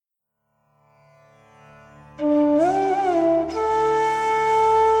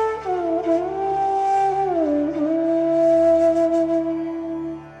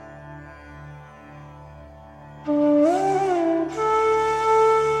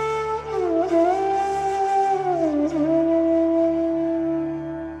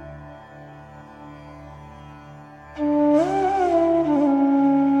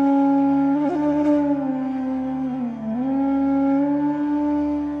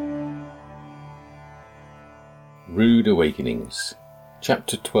Rude Awakenings,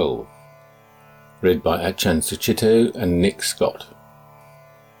 Chapter 12, read by Achan Suchito and Nick Scott.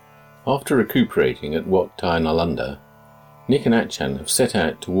 After recuperating at Wat Thai Nalanda, Nick and Achan have set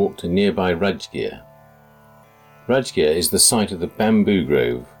out to walk to nearby Rajgir. Rajgir is the site of the bamboo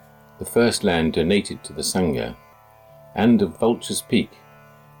grove, the first land donated to the Sangha, and of Vulture's Peak,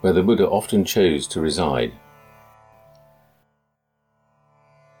 where the Buddha often chose to reside.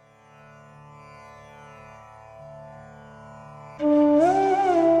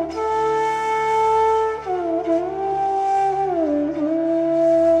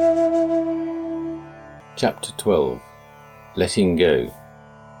 Chapter 12, Letting Go.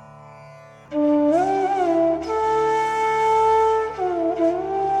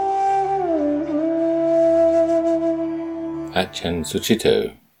 Achan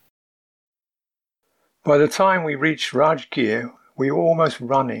Suchito. By the time we reached Rajgir, we were almost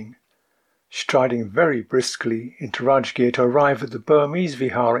running, striding very briskly into Rajgir to arrive at the Burmese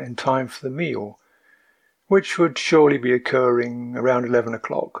Vihara in time for the meal, which would surely be occurring around 11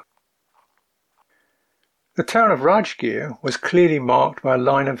 o'clock. The town of Rajgir was clearly marked by a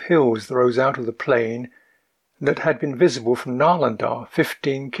line of hills that rose out of the plain that had been visible from Nalanda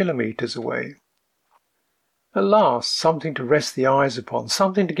 15 kilometres away. At last, something to rest the eyes upon,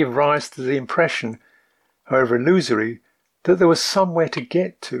 something to give rise to the impression, however illusory, that there was somewhere to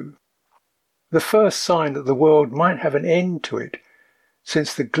get to. The first sign that the world might have an end to it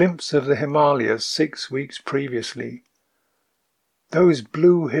since the glimpse of the Himalayas 6 weeks previously. Those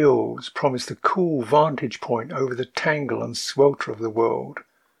blue hills promised a cool vantage point over the tangle and swelter of the world.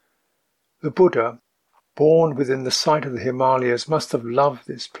 The Buddha, born within the sight of the Himalayas, must have loved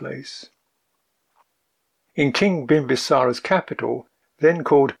this place. In King Bimbisara's capital, then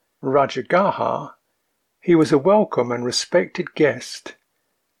called Rajagaha, he was a welcome and respected guest.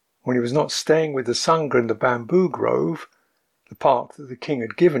 When he was not staying with the Sangha in the bamboo grove, the park that the king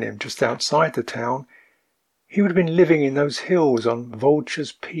had given him just outside the town, he would have been living in those hills on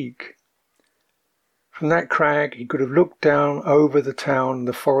Vulture's Peak. From that crag he could have looked down over the town and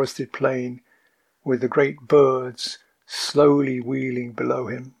the forested plain, with the great birds slowly wheeling below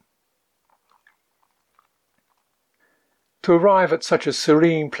him. To arrive at such a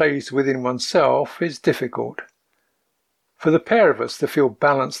serene place within oneself is difficult. For the pair of us to feel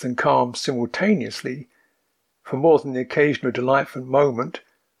balanced and calm simultaneously, for more than the occasional delightful moment,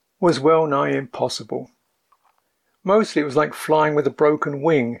 was well nigh impossible. Mostly it was like flying with a broken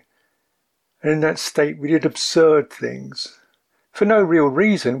wing, and in that state we did absurd things. For no real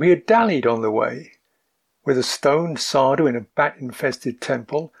reason we had dallied on the way, with a stoned sadhu in a bat-infested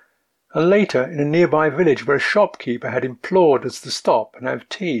temple, and later in a nearby village where a shopkeeper had implored us to stop and have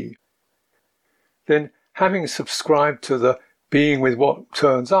tea. Then, having subscribed to the being with what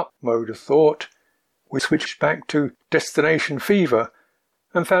turns up mode of thought, we switched back to destination fever,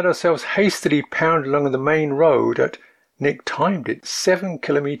 and found ourselves hastily pounded along the main road at, Nick timed it, 7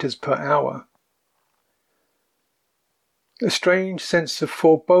 kilometres per hour. A strange sense of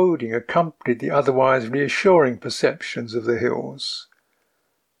foreboding accompanied the otherwise reassuring perceptions of the hills.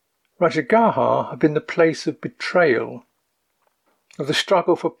 Rajagaha had been the place of betrayal, of the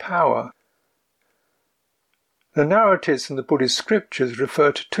struggle for power. The narratives in the Buddhist scriptures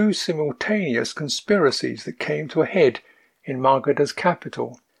refer to two simultaneous conspiracies that came to a head in Magadha's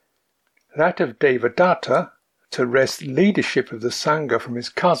capital, that of Devadatta to wrest leadership of the Sangha from his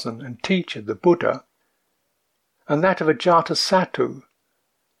cousin and teacher the Buddha, and that of Ajatasattu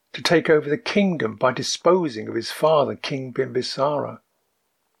to take over the kingdom by disposing of his father King Bimbisara.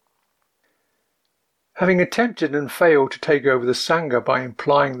 Having attempted and failed to take over the Sangha by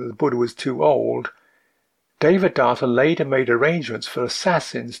implying that the Buddha was too old, Devadatta later made arrangements for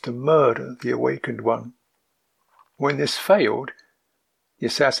assassins to murder the awakened one. When this failed, the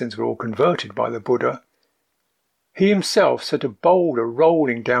assassins were all converted by the Buddha. He himself set a boulder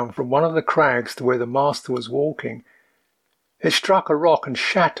rolling down from one of the crags to where the master was walking. It struck a rock and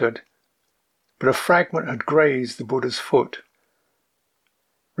shattered, but a fragment had grazed the Buddha's foot.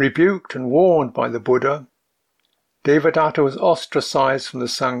 Rebuked and warned by the Buddha, Devadatta was ostracized from the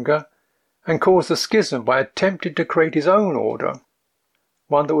Sangha and caused a schism by attempting to create his own order,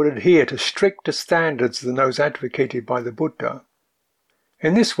 one that would adhere to stricter standards than those advocated by the Buddha.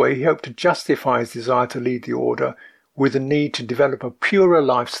 In this way he hoped to justify his desire to lead the order with the need to develop a purer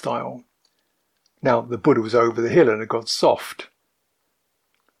lifestyle, now that the Buddha was over the hill and had got soft.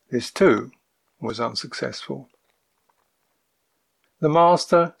 This too was unsuccessful. The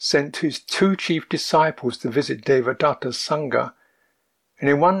master sent his two chief disciples to visit Devadatta's Sangha, and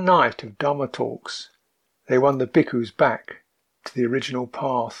in one night of Dhamma talks they won the bhikkhus back to the original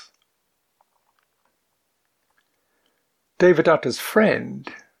path. Devadatta's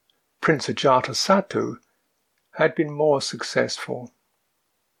friend, Prince Ajatasattu, had been more successful.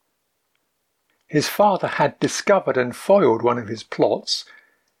 His father had discovered and foiled one of his plots,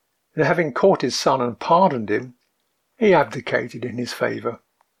 and having caught his son and pardoned him, he abdicated in his favour.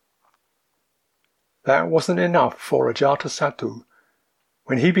 That wasn't enough for Ajatasattu.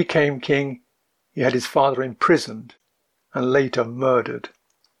 When he became king, he had his father imprisoned and later murdered.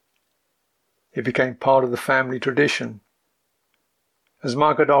 It became part of the family tradition. As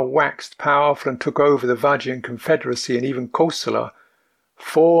Magadha waxed powerful and took over the Vajjian Confederacy and even Kosala,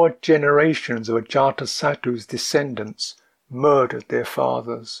 4 generations of Ajatasattu's descendants murdered their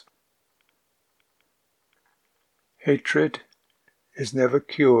fathers. Hatred is never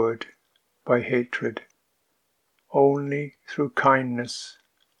cured by hatred, only through kindness.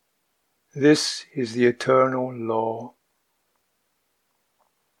 This is the eternal law.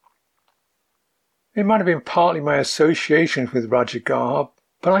 It might have been partly my associations with Rajagaha,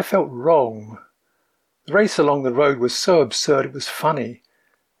 but I felt wrong. The race along the road was so absurd it was funny,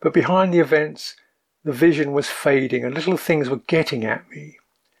 but behind the events, the vision was fading and little things were getting at me.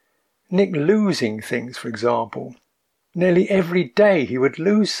 Nick losing things, for example. Nearly every day he would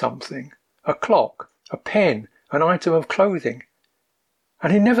lose something, a clock, a pen, an item of clothing,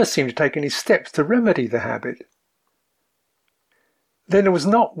 and he never seemed to take any steps to remedy the habit. Then there was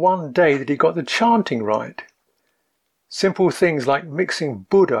not one day that he got the chanting right. Simple things like mixing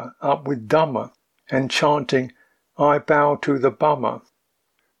Buddha up with Dhamma and chanting, "I bow to the Bama."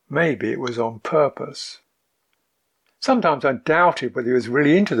 Maybe it was on purpose. Sometimes I doubted whether he was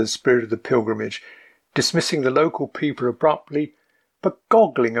really into the spirit of the pilgrimage, dismissing the local people abruptly, but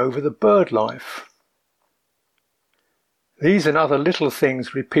goggling over the bird life. These and other little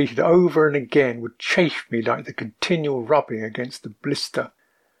things repeated over and again would chafe me like the continual rubbing against the blister.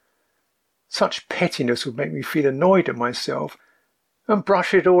 Such pettiness would make me feel annoyed at myself and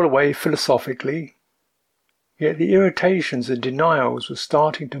brush it all away philosophically. Yet the irritations and denials were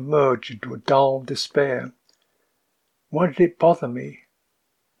starting to merge into a dull despair. Why did it bother me?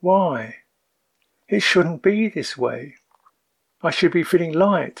 Why? It shouldn't be this way. I should be feeling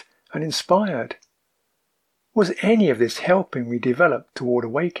light and inspired. Was any of this helping me develop toward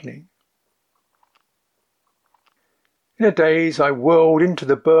awakening? In a daze, I whirled into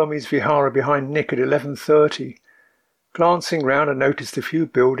the Burmese vihara behind Nick at 11:30. Glancing round, I noticed a few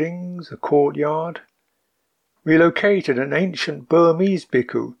buildings, a courtyard. We located an ancient Burmese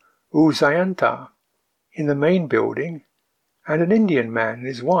bhikkhu, U Jayanta, in the main building, and an Indian man and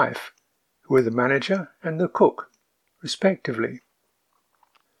his wife, who were the manager and the cook, respectively.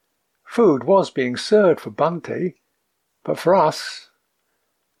 Food was being served for Bhante, but for us,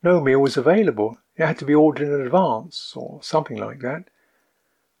 no meal was available. It had to be ordered in advance, or something like that.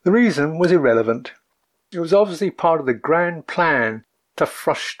 The reason was irrelevant. It was obviously part of the grand plan to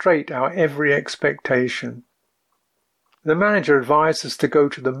frustrate our every expectation. The manager advised us to go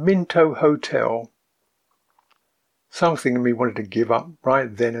to the Minto Hotel. Something in me wanted to give up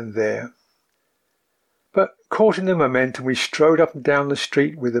right then and there. But caught in the momentum, we strode up and down the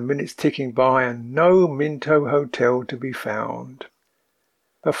street with the minutes ticking by and no Minto Hotel to be found.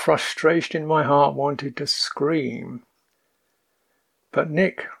 The frustration in my heart wanted to scream. But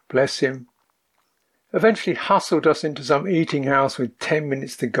Nick, bless him, eventually hustled us into some eating house with 10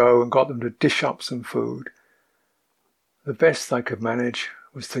 minutes to go and got them to dish up some food. The best I could manage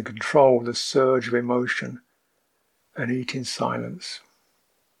was to control the surge of emotion and eat in silence.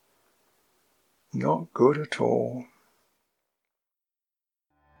 Not good at all.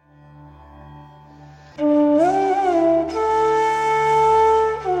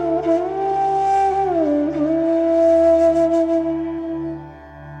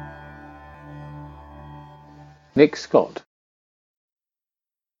 Nick Scott.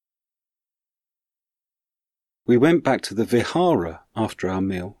 We went back to the vihara after our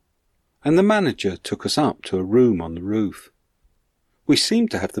meal, and the manager took us up to a room on the roof. We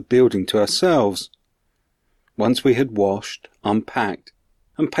seemed to have the building to ourselves. Once we had washed, unpacked,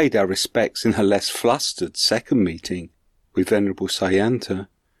 and paid our respects in a less flustered second meeting with Venerable Sayanta,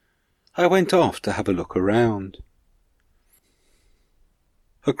 I went off to have a look around.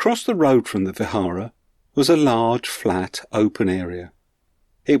 Across the road from the vihara was a large, flat, open area.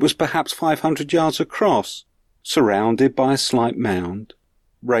 It was perhaps 500 yards across, surrounded by a slight mound,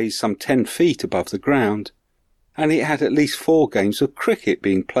 raised some 10 feet above the ground, and it had at least 4 games of cricket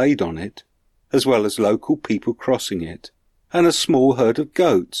being played on it, as well as local people crossing it, and a small herd of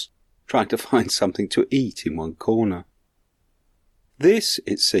goats trying to find something to eat in one corner. This,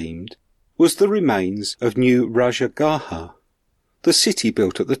 it seemed, was the remains of New Rajagaha, the city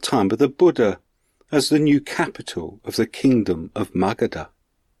built at the time of the Buddha, as the new capital of the kingdom of Magadha.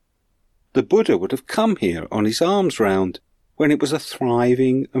 The Buddha would have come here on his arms round when it was a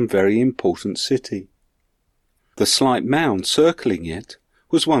thriving and very important city. The slight mound circling it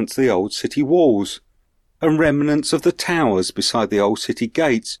was once the old city walls, and remnants of the towers beside the old city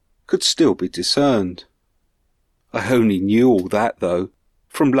gates could still be discerned. I only knew all that, though,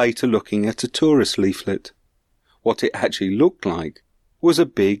 from later looking at a tourist leaflet. What it actually looked like was a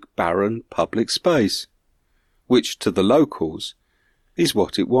big, barren public space, which to the locals is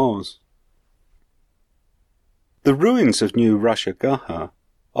what it was. The ruins of New Rajagaha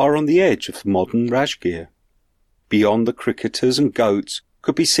are on the edge of modern Rajgir. Beyond the cricketers and goats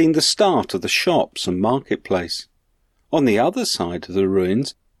could be seen the start of the shops and marketplace. On the other side of the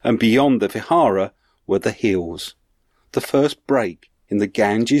ruins, and beyond the vihara, were the hills, the first break in the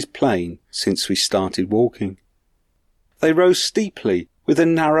Ganges plain since we started walking. They rose steeply, with a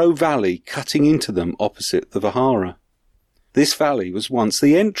narrow valley cutting into them opposite the vihara. This valley was once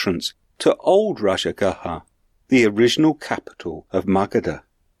the entrance to Old Rajagaha, the original capital of Magadha.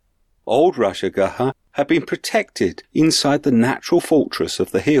 Old Rajagaha had been protected inside the natural fortress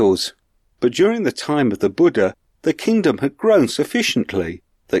of the hills, but during the time of the Buddha, the kingdom had grown sufficiently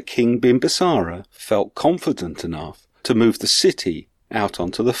that King Bimbisara felt confident enough to move the city out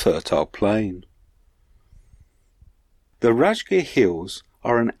onto the fertile plain. The Rajgir Hills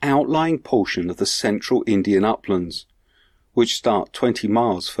are an outlying portion of the central Indian uplands, which start 20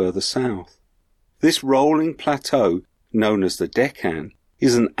 miles further south. This rolling plateau, known as the Deccan,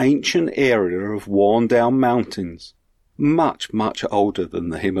 is an ancient area of worn-down mountains, much, much older than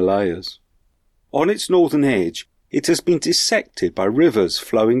the Himalayas. On its northern edge, it has been dissected by rivers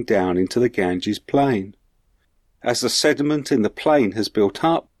flowing down into the Ganges plain. As the sediment in the plain has built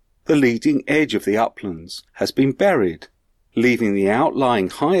up, the leading edge of the uplands has been buried, leaving the outlying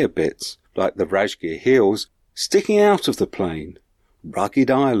higher bits, like the Rajgir Hills, sticking out of the plain,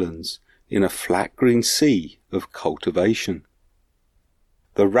 rugged islands in a flat green sea of cultivation.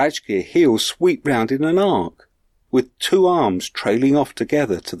 The Rajgir Hills sweep round in an arc, with two arms trailing off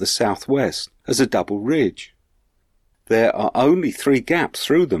together to the southwest as a double ridge. There are only 3 gaps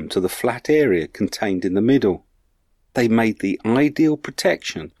through them to the flat area contained in the middle. They made the ideal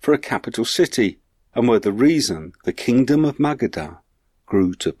protection for a capital city, and were the reason the kingdom of Magadha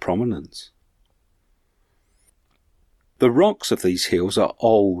grew to prominence. The rocks of these hills are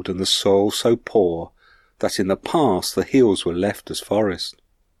old and the soil so poor that in the past the hills were left as forest.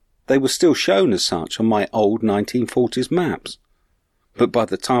 They were still shown as such on my old 1940s maps, but by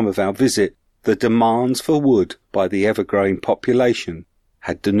the time of our visit the demands for wood by the ever-growing population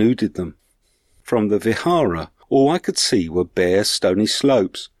had denuded them. From the vihara, all I could see were bare stony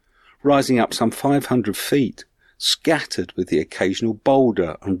slopes, rising up some 500 feet, scattered with the occasional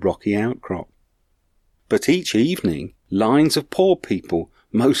boulder and rocky outcrop. But each evening, lines of poor people,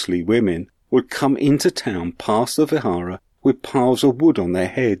 mostly women, would come into town past the vihara with piles of wood on their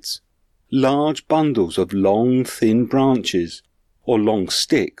heads, large bundles of long, thin branches, or long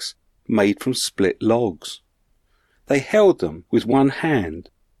sticks made from split logs. They held them with one hand,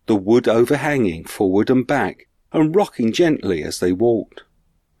 the wood overhanging forward and back, and rocking gently as they walked.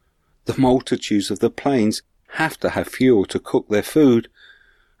 The multitudes of the plains have to have fuel to cook their food,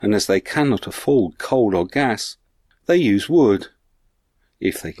 and as they cannot afford coal or gas, they use wood,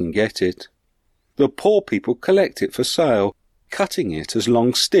 if they can get it. The poor people collect it for sale, cutting it as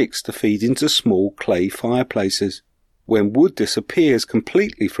long sticks to feed into small clay fireplaces. When wood disappears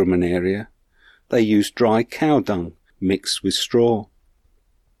completely from an area, they use dry cow dung mixed with straw.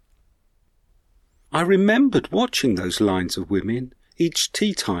 I remembered watching those lines of women each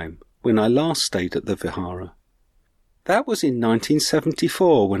tea time when I last stayed at the vihara. That was in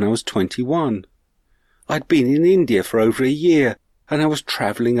 1974 when I was 21. I'd been in India for over a year and I was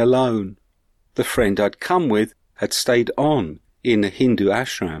travelling alone. The friend I'd come with had stayed on in a Hindu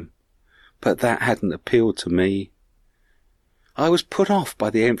ashram, but that hadn't appealed to me. I was put off by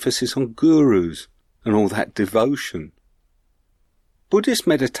the emphasis on gurus and all that devotion. Buddhist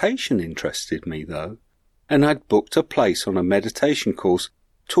meditation interested me, though, and I'd booked a place on a meditation course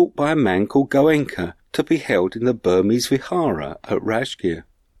taught by a man called Goenka to be held in the Burmese vihara at Rajgir.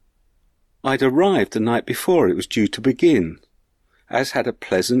 I'd arrived the night before it was due to begin, as had a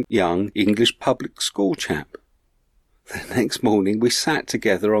pleasant young English public school chap. The next morning we sat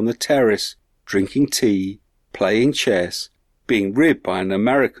together on the terrace, drinking tea, playing chess, being ribbed by an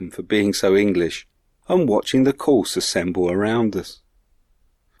American for being so English, and watching the course assemble around us.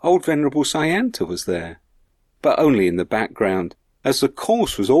 Old Venerable Sayanta was there, but only in the background, as the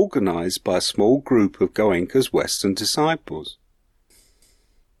course was organised by a small group of Goenka's Western disciples.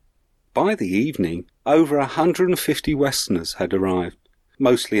 By the evening, over 150 Westerners had arrived,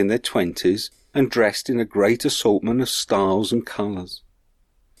 mostly in their 20s and dressed in a great assortment of styles and colours.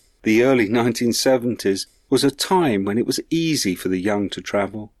 The early 1970s was a time when it was easy for the young to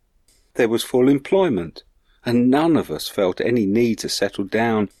travel. There was full employment, and none of us felt any need to settle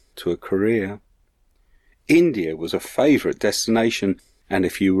down to a career. India was a favourite destination, and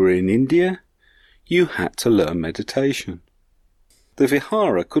if you were in India, you had to learn meditation. The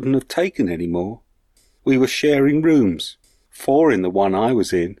Vihara couldn't have taken any more. We were sharing rooms, 4 in the one I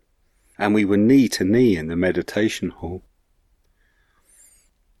was in, and we were knee to knee in the meditation hall.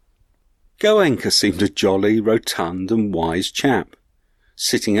 Goenka seemed a jolly, rotund and wise chap,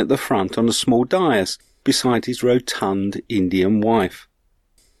 sitting at the front on a small dais beside his rotund Indian wife.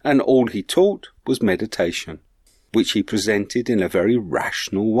 And all he taught was meditation, which he presented in a very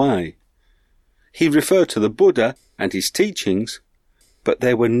rational way. He referred to the Buddha and his teachings, but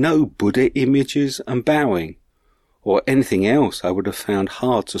there were no Buddha images and bowing, or anything else I would have found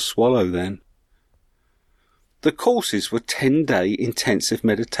hard to swallow then. The courses were 10-day intensive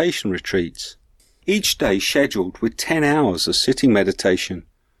meditation retreats, each day scheduled with 10 hours of sitting meditation,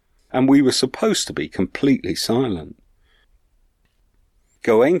 and we were supposed to be completely silent.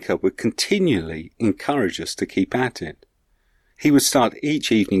 Goenka would continually encourage us to keep at it. He would start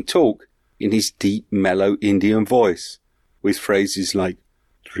each evening talk in his deep, mellow Indian voice, with phrases like,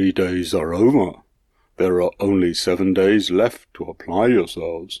 3 days are over. There are only 7 days left to apply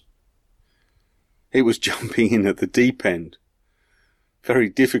yourselves. It was jumping in at the deep end. Very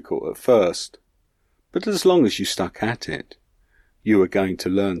difficult at first, but as long as you stuck at it, you were going to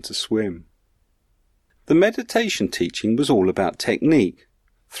learn to swim. The meditation teaching was all about technique.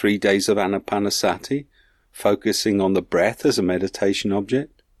 3 days of Anapanasati, focusing on the breath as a meditation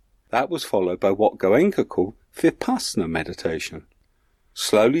object. That was followed by what Goenka called Vipassana meditation,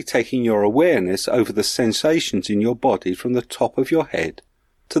 slowly taking your awareness over the sensations in your body from the top of your head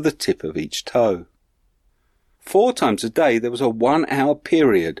to the tip of each toe. 4 times a day there was a 1-hour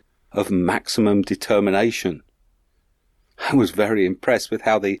period of maximum determination. I was very impressed with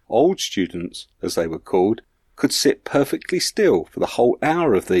how the old students, as they were called, could sit perfectly still for the whole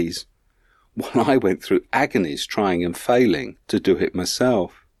hour of these, while I went through agonies trying and failing to do it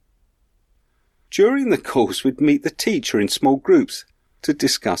myself. During the course we'd meet the teacher in small groups to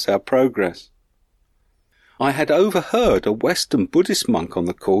discuss our progress. I had overheard a Western Buddhist monk on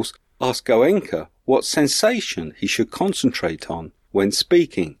the course ask Goenka what sensation he should concentrate on when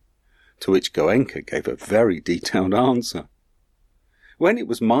speaking, to which Goenka gave a very detailed answer. When it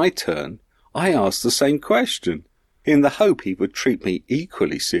was my turn, I asked the same question, in the hope he would treat me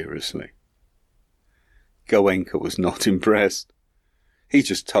equally seriously. Goenka was not impressed. He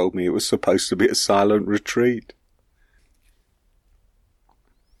just told me it was supposed to be a silent retreat.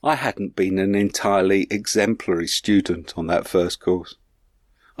 I hadn't been an entirely exemplary student on that first course.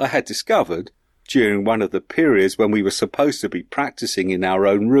 I had discovered, during one of the periods when we were supposed to be practicing in our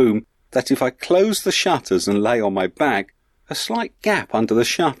own room, that if I closed the shutters and lay on my back, a slight gap under the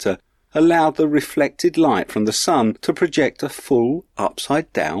shutter allowed the reflected light from the sun to project a full,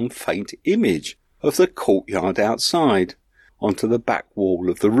 upside-down, faint image of the courtyard outside onto the back wall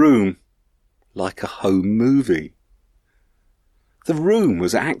of the room, like a home movie. The room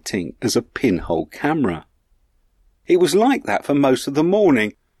was acting as a pinhole camera. It was like that for most of the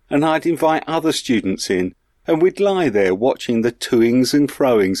morning, and I'd invite other students in, and we'd lie there watching the toings and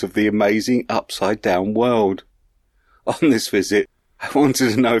froings of the amazing upside-down world. On this visit, I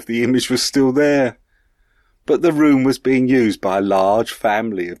wanted to know if the image was still there, but the room was being used by a large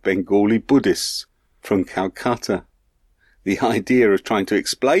family of Bengali Buddhists from Calcutta. The idea of trying to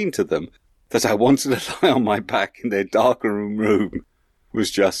explain to them that I wanted to lie on my back in their darkened room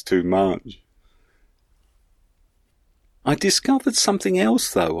was just too much. I discovered something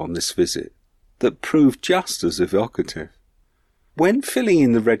else, though, on this visit that proved just as evocative. When filling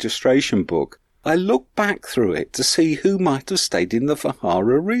in the registration book, I looked back through it to see who might have stayed in the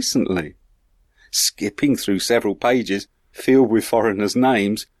Vihara recently. Skipping through several pages filled with foreigners'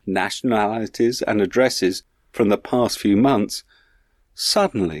 names, nationalities and addresses from the past few months,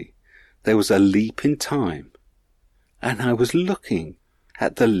 suddenly there was a leap in time, and I was looking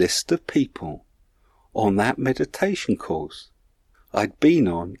at the list of people on that meditation course I'd been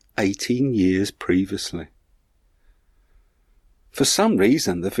on 18 years previously. For some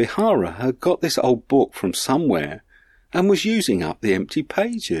reason, the Vihara had got this old book from somewhere and was using up the empty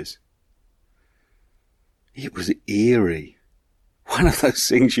pages. It was eerie. One of those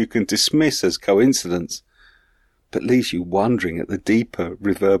things you can dismiss as coincidence, but leaves you wondering at the deeper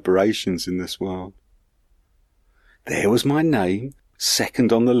reverberations in this world. There was my name,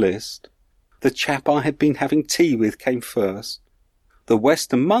 second on the list. The chap I had been having tea with came first. The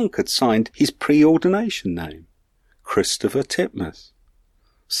Western monk had signed his pre-ordination name, Christopher Titmuss,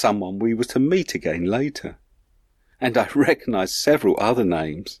 someone we were to meet again later. And I recognised several other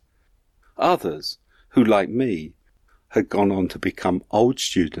names, others who, like me, had gone on to become old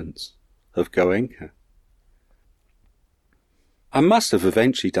students of Goenka. I must have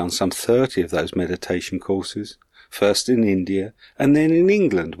eventually done some 30 of those meditation courses, first in India and then in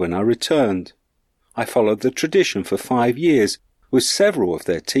England when I returned. I followed the tradition for 5 years with several of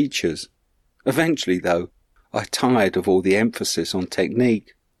their teachers. Eventually, though, I tired of all the emphasis on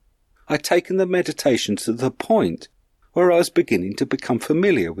technique. I'd taken the meditation to the point where I was beginning to become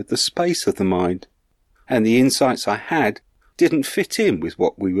familiar with the space of the mind, and the insights I had didn't fit in with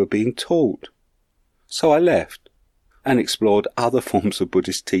what we were being taught. So I left and explored other forms of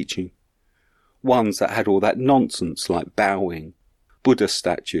Buddhist teaching, ones that had all that nonsense like bowing, Buddha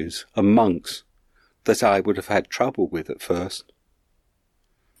statues and monks that I would have had trouble with at first.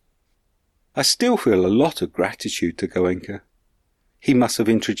 I still feel a lot of gratitude to Goenka. He must have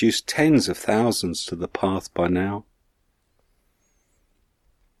introduced tens of thousands to the path by now.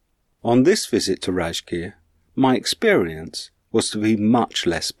 On this visit to Rajgir, my experience was to be much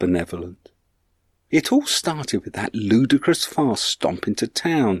less benevolent. It all started with that ludicrous fast stomp into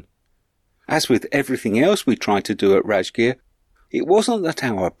town. As with everything else we tried to do at Rajgir, it wasn't that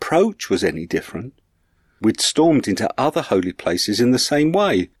our approach was any different. We'd stormed into other holy places in the same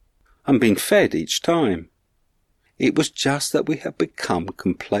way, and been fed each time. It was just that we had become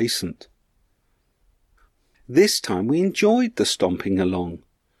complacent. This time we enjoyed the stomping along,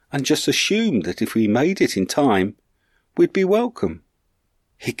 and just assumed that if we made it in time, we'd be welcome.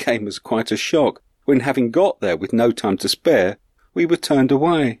 It came as quite a shock when, having got there with no time to spare, we were turned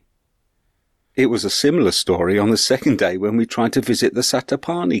away. It was a similar story on the second day when we tried to visit the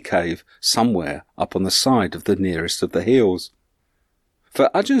Satapani cave, somewhere up on the side of the nearest of the hills. For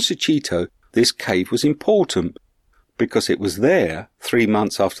Ajahn Sucitto, this cave was important, because it was there, 3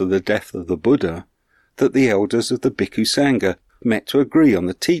 months after the death of the Buddha, that the elders of the Bhikkhu Sangha met to agree on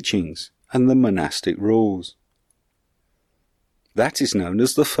the teachings and the monastic rules. That is known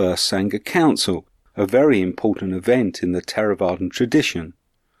as the First Sangha Council, a very important event in the Theravadan tradition,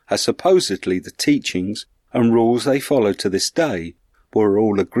 as supposedly the teachings and rules they followed to this day were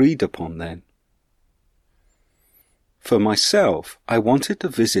all agreed upon then. For myself, I wanted to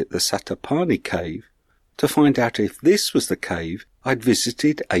visit the Satapani cave to find out if this was the cave I'd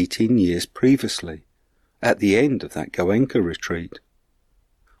visited 18 years previously, at the end of that Goenka retreat.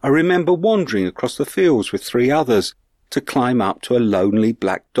 I remember wandering across the fields with 3 others to climb up to a lonely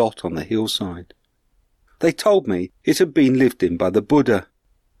black dot on the hillside. They told me it had been lived in by the Buddha,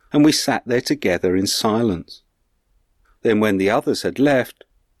 and we sat there together in silence. Then when the others had left,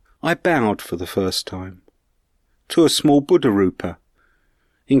 I bowed for the first time to a small Buddha Rupa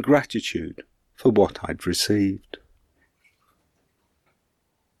in gratitude for what I'd received.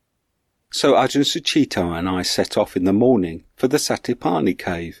 So Ajahn Sucitto and I set off in the morning for the Satipani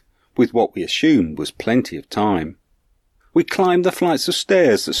cave, with what we assumed was plenty of time. We climbed the flights of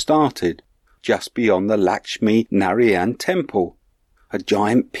stairs that started just beyond the Lakshmi Narayan temple, a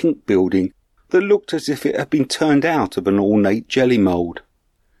giant pink building that looked as if it had been turned out of an ornate jelly mould.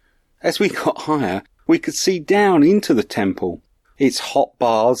 As we got higher, we could see down into the temple, its hot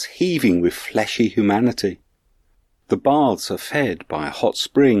baths heaving with fleshy humanity. The baths are fed by a hot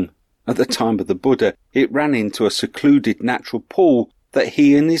spring. At the time of the Buddha, it ran into a secluded natural pool that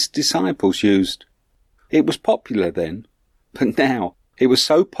he and his disciples used. It was popular then, but now it was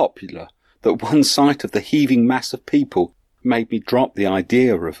so popular that one sight of the heaving mass of people made me drop the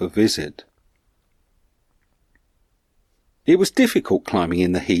idea of a visit. It was difficult climbing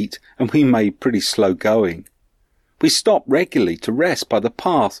in the heat, and we made pretty slow going. We stopped regularly to rest by the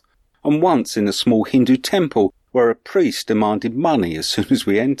path, and once in a small Hindu temple where a priest demanded money as soon as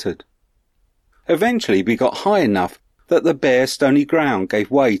we entered. Eventually we got high enough that the bare stony ground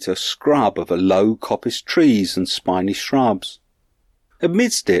gave way to a scrub of a low coppice trees and spiny shrubs.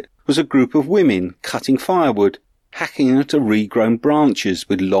 Amidst it was a group of women cutting firewood, hacking at regrown branches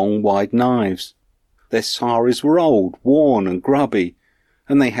with long wide knives. Their saris were old, worn and grubby,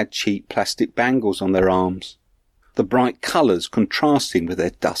 and they had cheap plastic bangles on their arms, the bright colours contrasting with their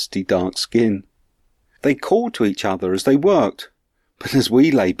dusty dark skin. They called to each other as they worked, but as we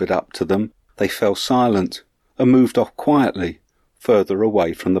laboured up to them, they fell silent and moved off quietly, further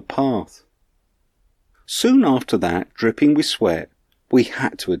away from the path. Soon after that, dripping with sweat, we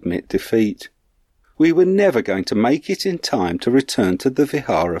had to admit defeat. We were never going to make it in time to return to the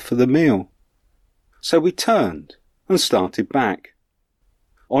vihara for the meal. So we turned and started back,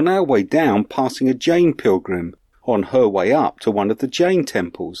 on our way down passing a Jain pilgrim on her way up to one of the Jain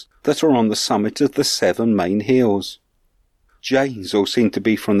temples that are on the summit of the 7 main hills. Jains all seem to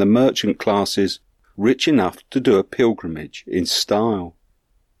be from the merchant classes, rich enough to do a pilgrimage in style.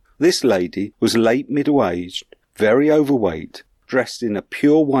 This lady was late middle-aged, very overweight, dressed in a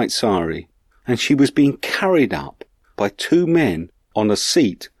pure white sari, and she was being carried up by 2 men on a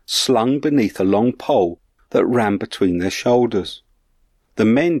seat slung beneath a long pole that ran between their shoulders. The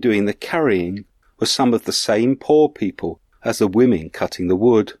men doing the carrying were some of the same poor people as the women cutting the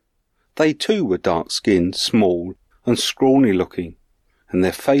wood. They too were dark-skinned, small, and scrawny-looking, and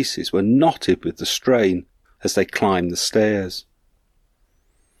their faces were knotted with the strain as they climbed the stairs.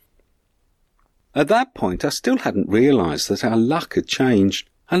 At that point I still hadn't realised that our luck had changed,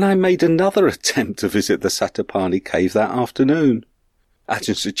 and I made another attempt to visit the Satapani cave that afternoon.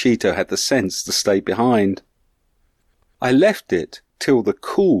 Ajahn Sucitto had the sense to stay behind. I left it till the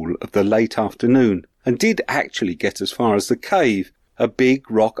cool of the late afternoon, and did actually get as far as the cave, a big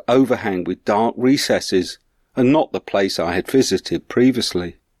rock overhang with dark recesses, and not the place I had visited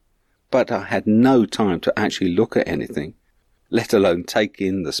previously. But I had no time to actually look at anything, let alone take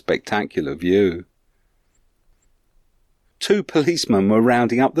in the spectacular view. 2 policemen were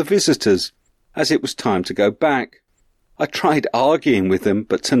rounding up the visitors, as it was time to go back. I tried arguing with them,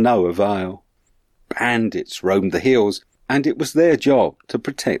 but to no avail. Bandits roamed the hills, and it was their job to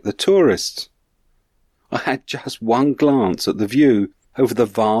protect the tourists. I had just one glance at the view over the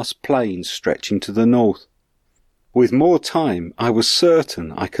vast plains stretching to the north. With more time, I was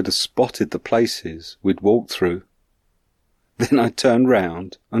certain I could have spotted the places we'd walked through. Then I turned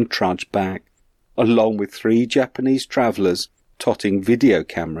round and trudged back, along with 3 Japanese travellers totting video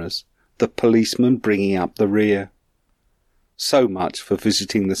cameras, the policeman bringing up the rear. So much for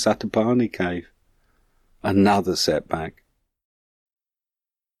visiting the Satapani cave. Another setback.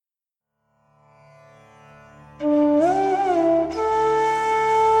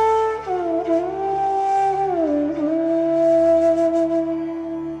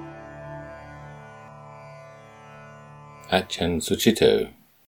 Ajahn Sucitto.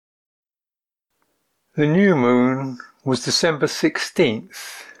 The new moon was December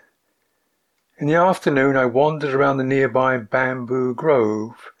 16th. In the afternoon I wandered around the nearby bamboo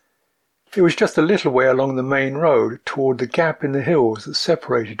grove. It was just a little way along the main road toward the gap in the hills that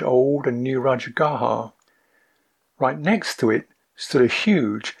separated old and new Rajagaha. Right next to it stood a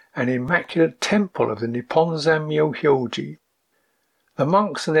huge and immaculate temple of the Nippon Zammyo Hyoji. The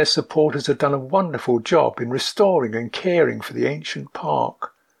monks and their supporters had done a wonderful job in restoring and caring for the ancient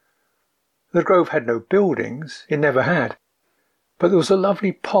park. The grove had no buildings, it never had, but there was a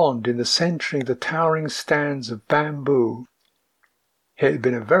lovely pond in the centering of the towering stands of bamboo. It had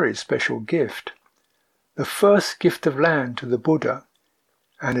been a very special gift, the first gift of land to the Buddha,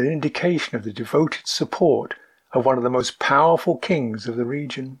 and an indication of the devoted support of one of the most powerful kings of the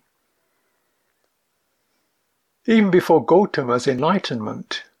region. Even before Gautama's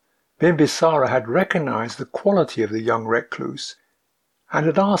enlightenment, Bimbisara had recognized the quality of the young recluse and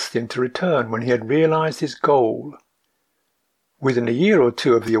had asked him to return when he had realized his goal. Within a year or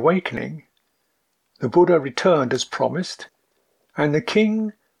 2 of the awakening, the Buddha returned as promised, and the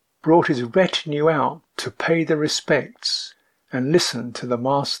king brought his retinue out to pay their respects and listen to the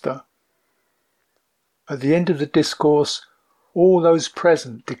master. At the end of the discourse, all those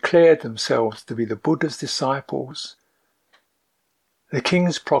present declared themselves to be the Buddha's disciples. The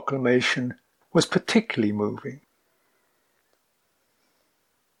king's proclamation was particularly moving.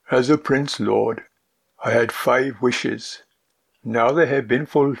 As a prince lord, I had 5 wishes. Now they have been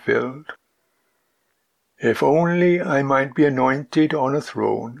fulfilled. If only I might be anointed on a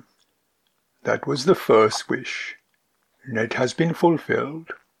throne. That was the first wish, and it has been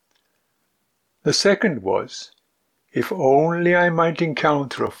fulfilled. The second was, if only I might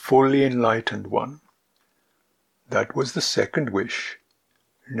encounter a fully enlightened one. That was the second wish,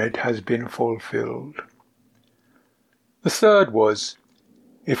 and it has been fulfilled. The third was,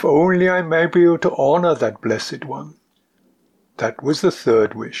 if only I may be able to honor that blessed one. That was the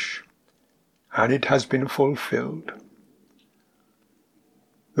third wish, and it has been fulfilled.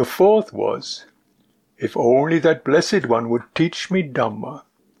 The fourth was, if only that blessed one would teach me Dhamma.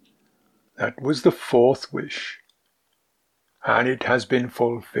 That was the fourth wish, and it has been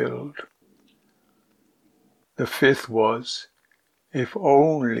fulfilled. The fifth was, if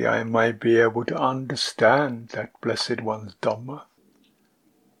only I might be able to understand that blessed one's Dhamma,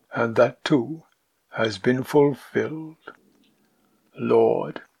 and that too has been fulfilled.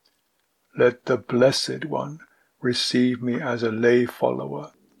 Lord, let the Blessed One receive me as a lay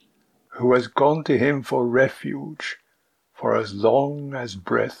follower, who has gone to him for refuge for as long as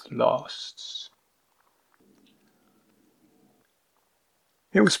breath lasts.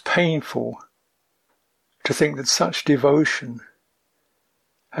 It was painful to think that such devotion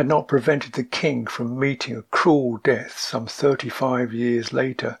had not prevented the king from meeting a cruel death some 35 years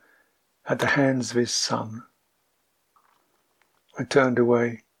later at the hands of his son. I turned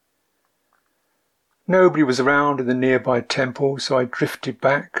away. Nobody was around in the nearby temple, so I drifted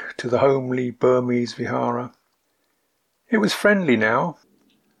back to the homely Burmese vihara. It was friendly now,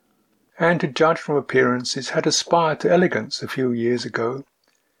 and to judge from appearances had aspired to elegance a few years ago.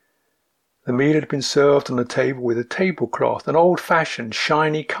 The meal had been served on a table with a tablecloth and old-fashioned,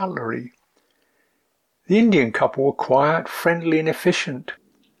 shiny cutlery. The Indian couple were quiet, friendly and efficient.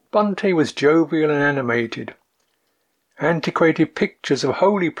 Bunty was jovial and animated. Antiquated pictures of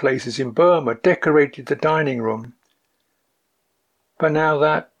holy places in Burma decorated the dining room. But now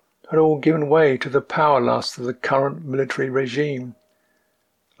that had all given way to the power lust of the current military regime,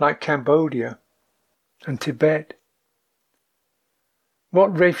 like Cambodia and Tibet.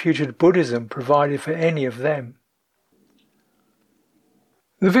 What refuge had Buddhism provided for any of them?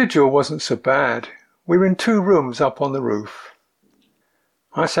 The vigil wasn't so bad. We were in 2 rooms up on the roof.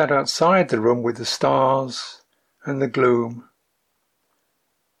 I sat outside the room with the stars and the gloom.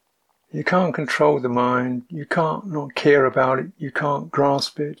 You can't control the mind, you can't not care about it, you can't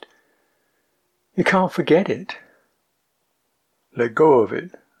grasp it, you can't forget it. Let go of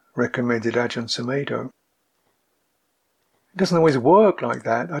it, recommended Ajahn Sumedho. It doesn't always work like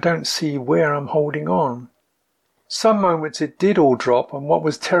that. I don't see where I'm holding on. Some moments it did all drop, and what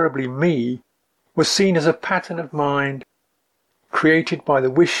was terribly me was seen as a pattern of mind created by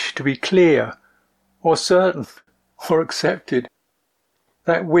the wish to be clear or certain or accepted.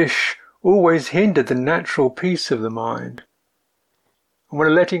 That wish always hindered the natural peace of the mind. And when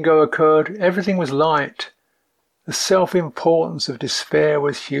a letting go occurred, everything was light. The self-importance of despair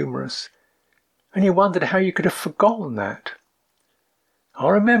was humorous, and you wondered how you could have forgotten that.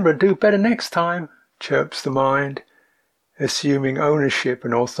 I'll remember and do better next time, chirps the mind, assuming ownership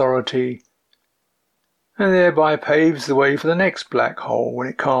and authority, and thereby paves the way for the next black hole when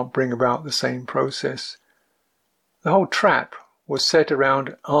it can't bring about the same process. The whole trap was set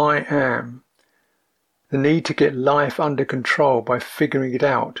around I am, the need to get life under control by figuring it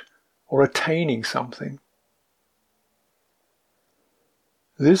out or attaining something.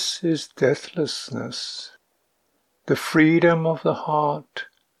 This is deathlessness, the freedom of the heart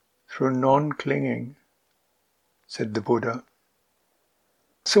through non-clinging, said the Buddha.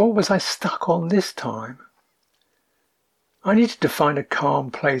 So what was I stuck on this time? I needed to find a calm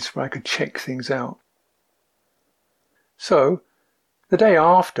place where I could check things out. So, the day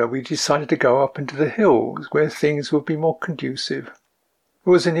after, we decided to go up into the hills where things would be more conducive. It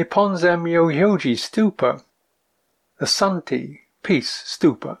was in Nipponzan Myohoji Stupa, the Santi Peace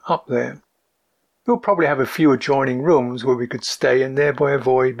Stupa up there. We'll probably have a few adjoining rooms where we could stay and thereby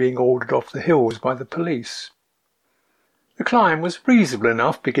avoid being ordered off the hills by the police. The climb was reasonable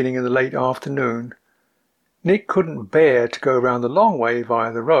enough beginning in the late afternoon. Nick couldn't bear to go round the long way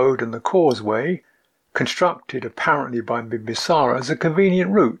via the road and the causeway, constructed apparently by Bimbisara as a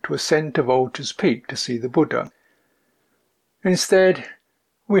convenient route to ascend to Vulture's Peak to see the Buddha. Instead,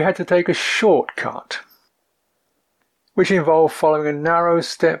 we had to take a shortcut, which involved following a narrow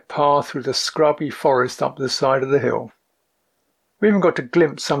step path through the scrubby forest up the side of the hill. We even got to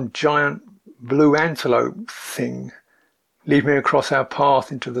glimpse some giant blue antelope thing leading across our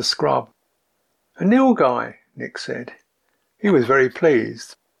path into the scrub. "A nilgai," Nick said. He was very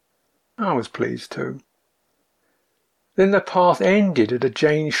pleased. I was pleased too. Then the path ended at a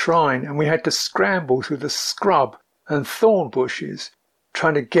Jain shrine, and we had to scramble through the scrub and thorn bushes,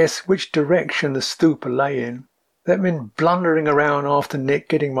 trying to guess which direction the stupa lay in. That meant blundering around after Nick,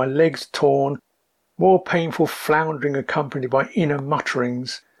 getting my legs torn, more painful floundering accompanied by inner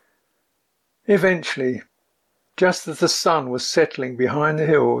mutterings. Eventually, just as the sun was settling behind the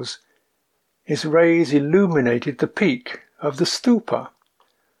hills, its rays illuminated the peak of the stupa,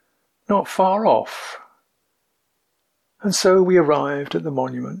 not far off. And so we arrived at the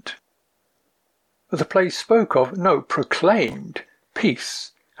monument. But the place spoke of, no, proclaimed,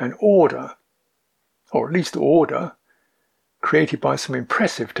 peace and order, or at least order, created by some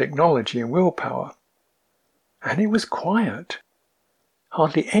impressive technology and willpower. And it was quiet.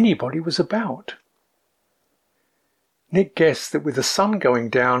 Hardly anybody was about. Nick guessed that with the sun going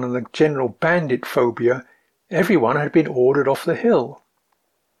down and the general bandit phobia, everyone had been ordered off the hill.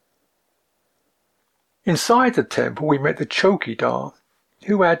 Inside the temple we met the chowkidar,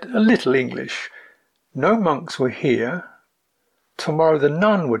 who had a little English. No monks were here. Tomorrow the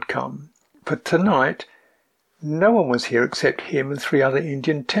nun would come, but tonight No one was here except him and 3 other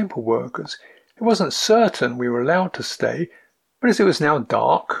Indian temple workers. It wasn't certain we were allowed to stay, but as it was now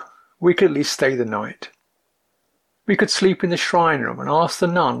dark, we could at least stay the night. We could sleep in the shrine room and ask the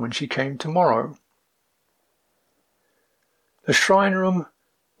nun when she came tomorrow. The shrine room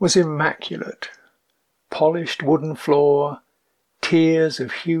was immaculate. Polished wooden floor, tiers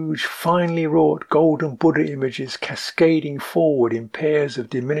of huge, finely wrought golden Buddha images cascading forward in pairs of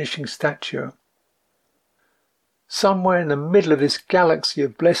diminishing stature. Somewhere in the middle of this galaxy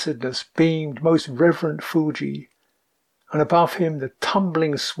of blessedness beamed most reverend Fuji, and above him the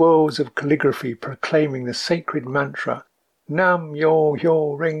tumbling swirls of calligraphy proclaiming the sacred mantra, Nam Yo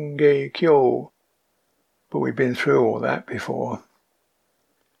Hyo Renge Kyo. But we'd been through all that before.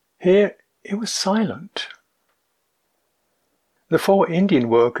 Here it was silent. The 4 Indian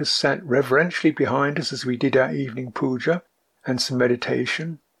workers sat reverentially behind us as we did our evening puja and some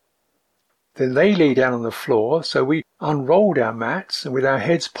meditation. Then they lay down on the floor, so we unrolled our mats and with our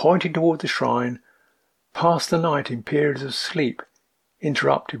heads pointing toward the shrine, passed the night in periods of sleep,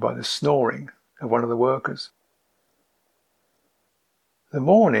 interrupted by the snoring of one of the workers. The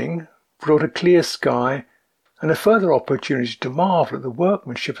morning brought a clear sky and a further opportunity to marvel at the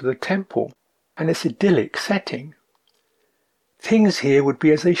workmanship of the temple and its idyllic setting. Things here would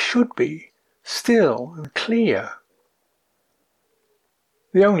be as they should be, still and clear.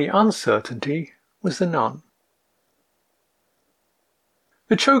 The only uncertainty was the nun.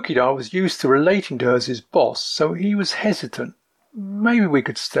 The chowkidar was used to relating to her as his boss, so he was hesitant. Maybe we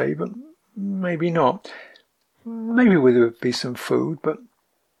could stay, but maybe not. Maybe there would be some food, but...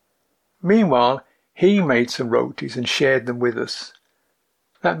 Meanwhile, he made some rotis and shared them with us.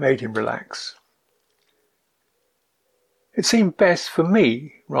 That made him relax. It seemed best for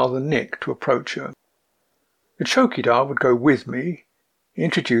me, rather than Nick, to approach her. The chowkidar would go with me,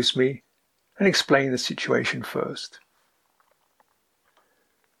 introduce me, and explain the situation first.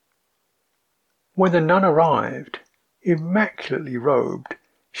 When the nun arrived, immaculately robed,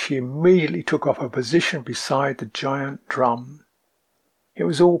 she immediately took up her position beside the giant drum. It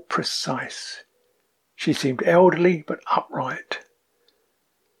was all precise. She seemed elderly but upright,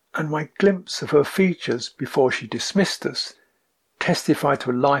 and my glimpse of her features before she dismissed us testified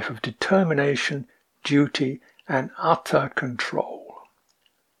to a life of determination, duty, and utter control.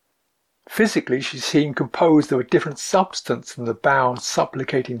 Physically, she seemed composed of a different substance from the bowed,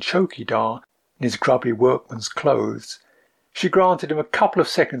 supplicating chowkidar in his grubby workman's clothes. She granted him a couple of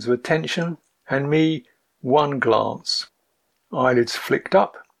seconds of attention, and me 1 glance. Eyelids flicked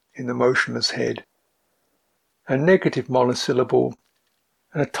up in the motionless head. A negative monosyllable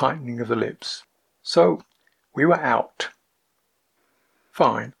and a tightening of the lips. So we were out.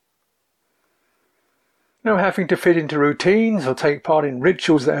 Fine. No having to fit into routines or take part in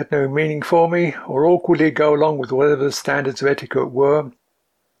rituals that had no meaning for me, or awkwardly go along with whatever the standards of etiquette were.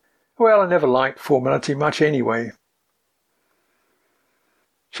 Well, I never liked formality much anyway.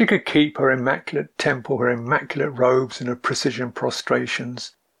 She could keep her immaculate temple, her immaculate robes and her precision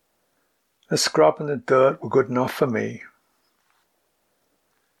prostrations. The scrub and the dirt were good enough for me.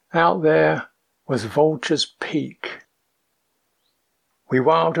 Out there was Vulture's Peak. We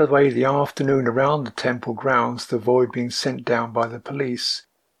whiled away the afternoon around the temple grounds to avoid being sent down by the police.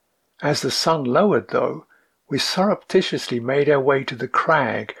 As the sun lowered, though, we surreptitiously made our way to the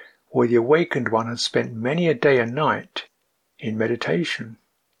crag where the awakened one had spent many a day and night in meditation.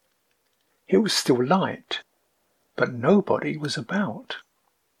 It was still light, but nobody was about.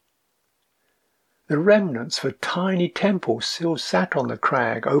 The remnants of a tiny temple still sat on the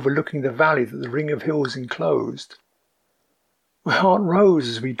crag, overlooking the valley that the ring of hills enclosed. My heart rose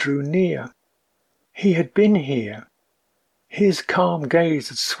as we drew near. He had been here. His calm gaze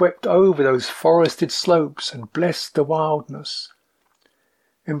had swept over those forested slopes and blessed the wildness.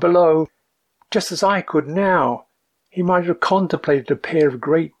 And below, just as I could now, he might have contemplated a pair of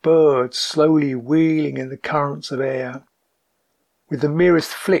great birds slowly wheeling in the currents of air. With the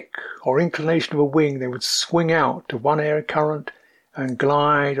merest flick or inclination of a wing, they would swing out to one air current and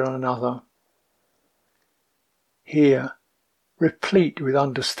glide on another. Here, replete with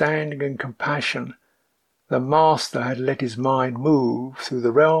understanding and compassion, the Master had let his mind move through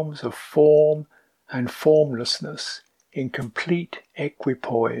the realms of form and formlessness in complete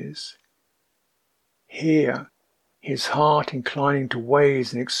equipoise. Here, his heart inclining to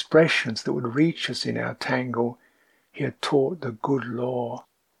ways and expressions that would reach us in our tangle, he had taught the good law.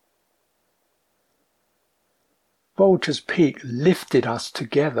 Vulture's Peak lifted us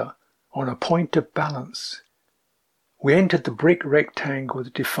together on a point of balance. We entered the brick rectangle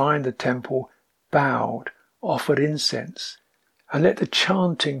that defined the temple, bowed, offered incense, and let the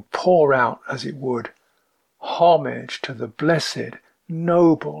chanting pour out as it would, homage to the blessed,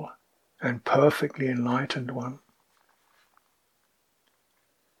 noble, and perfectly enlightened one.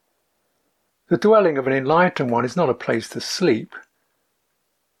 The dwelling of an enlightened one is not a place to sleep.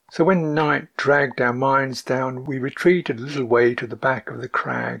 So when night dragged our minds down, we retreated a little way to the back of the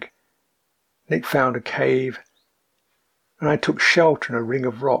crag. Nick found a cave, and I took shelter in a ring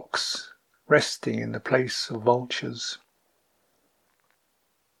of rocks, resting in the place of vultures.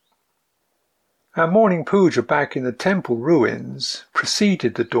 Our morning puja back in the temple ruins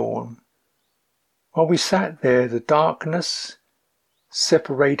preceded the dawn. While we sat there, the darkness,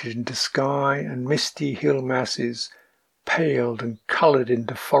 separated into sky and misty hill masses, paled and coloured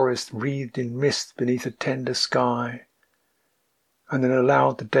into forest wreathed in mist beneath a tender sky, and then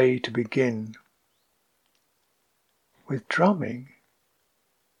allowed the day to begin. With drumming,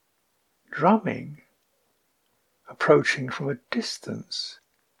 approaching from a distance,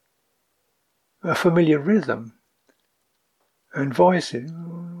 a familiar rhythm, and voices,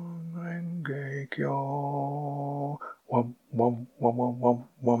 wum wum wum wum wum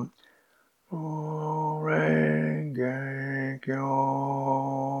wum,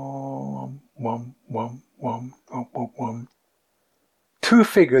 wum wum wum wum wum. Two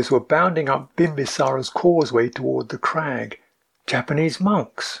figures were bounding up Bimbisara's causeway toward the crag, Japanese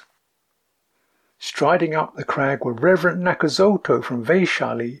monks. Striding up the crag were Reverend Nakazoto from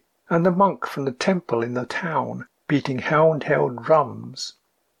Vaishali and the monk from the temple in the town, beating handheld drums.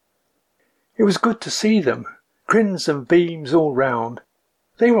 It was good to see them, grins and beams all round.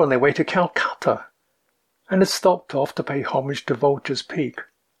 They were on their way to Calcutta, and had stopped off to pay homage to Vulture's Peak.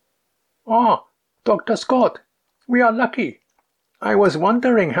 "Ah, Dr. Scott, we are lucky. I was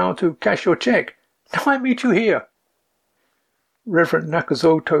wondering how to cash your cheque. Now I meet you here." Reverend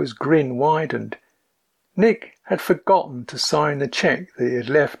Nakazoto's grin widened. Nick had forgotten to sign the cheque that he had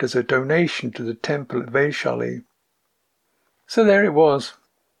left as a donation to the temple at Vaishali. So there it was.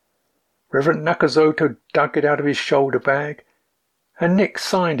 Reverend Nakazoto dug it out of his shoulder bag, and Nick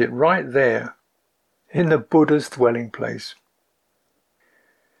signed it right there, in the Buddha's dwelling place.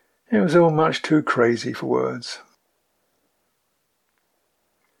 It was all much too crazy for words.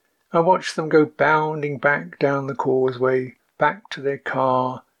 I watched them go bounding back down the causeway, back to their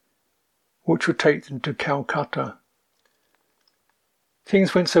car, which would take them to Calcutta.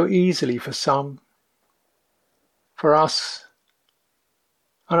 Things went so easily for some. For us,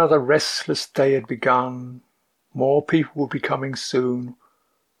 another restless day had begun. More people would be coming soon.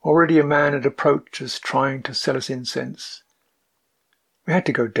 Already a man had approached us trying to sell us incense. We had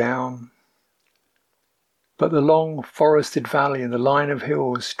to go down. But the long forested valley and the line of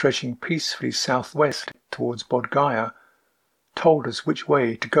hills stretching peacefully southwest towards Bodh Gaya told us which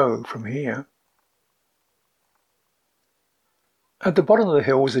way to go from here. At the bottom of the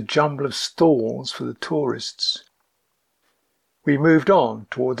hill was a jumble of stalls for the tourists. We moved on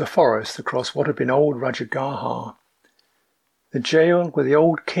toward the forest across what had been old Rajagaha. The jail where the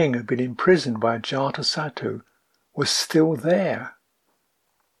old king had been imprisoned by Ajatasattu was still there.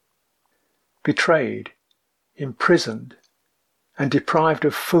 Betrayed, imprisoned, and deprived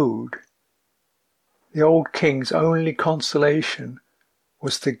of food, the old king's only consolation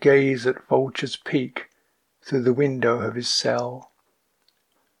was to gaze at Vulture's Peak through the window of his cell.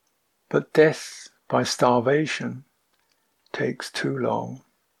 But death by starvation takes too long.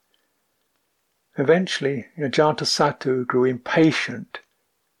 Eventually, Ajatasattu grew impatient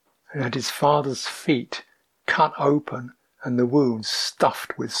and had his father's feet cut open and the wounds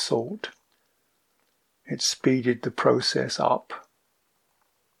stuffed with salt. It speeded the process up.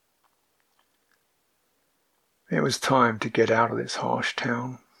 It was time to get out of this harsh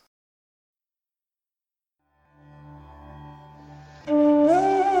town.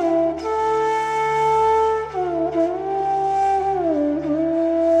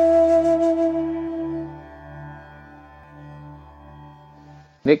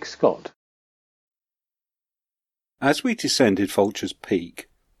 Nick Scott. As we descended Vulture's Peak,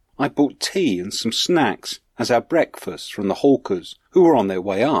 I bought tea and some snacks as our breakfast from the hawkers who were on their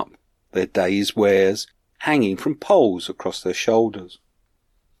way up, their day's wares hanging from poles across their shoulders.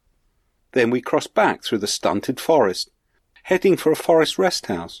 Then we crossed back through the stunted forest, heading for a forest rest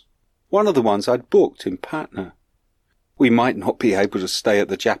house, one of the ones I'd booked in Patna. We might not be able to stay at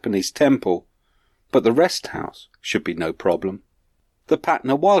the Japanese temple, but the rest house should be no problem. The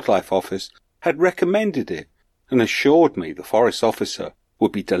Patna Wildlife Office had recommended it and assured me the forest officer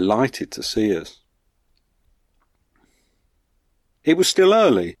would be delighted to see us. It was still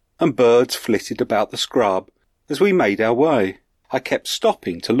early, and birds flitted about the scrub as we made our way. I kept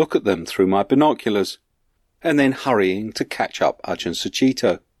stopping to look at them through my binoculars, and then hurrying to catch up Ajahn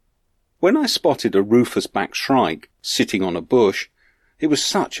Sucitto. When I spotted a rufous-backed shrike sitting on a bush, it was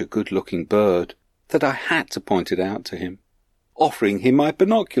such a good-looking bird that I had to point it out to him, offering him my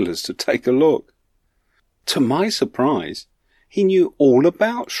binoculars to take a look. To my surprise, he knew all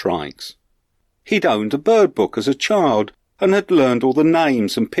about shrikes. He'd owned a bird book as a child and had learned all the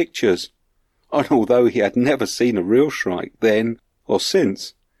names and pictures, and although he had never seen a real shrike then or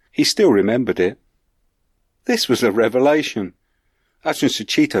since, he still remembered it. This was a revelation. Ajahn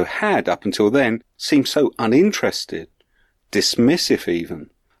Sucitto had, up until then, seemed so uninterested, dismissive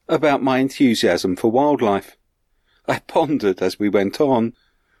even, about my enthusiasm for wildlife. I pondered as we went on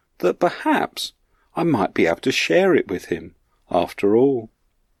that perhaps I might be able to share it with him, after all.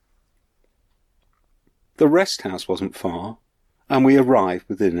 The rest house wasn't far, and we arrived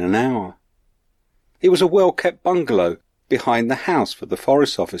within an hour. It was a well-kept bungalow behind the house for the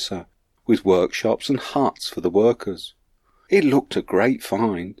forest officer, with workshops and huts for the workers. It looked a great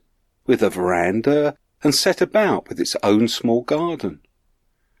find, with a veranda and set about with its own small garden.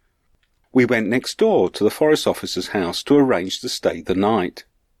 We went next door to the forest officer's house to arrange to stay the night.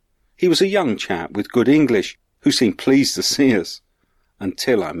 He was a young chap with good English who seemed pleased to see us,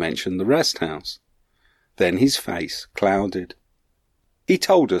 until I mentioned the rest house. Then his face clouded. He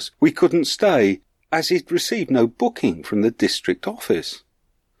told us we couldn't stay, as he'd received no booking from the district office.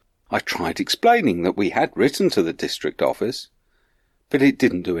 I tried explaining that we had written to the district office, but it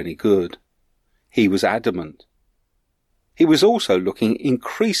didn't do any good. He was adamant. He was also looking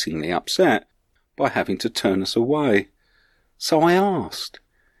increasingly upset by having to turn us away, so I asked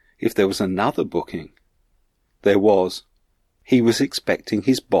if there was another booking. There was. He was expecting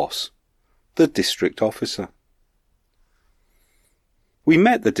his boss, the district officer. We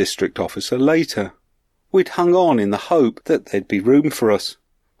met the district officer later. We'd hung on in the hope that there'd be room for us.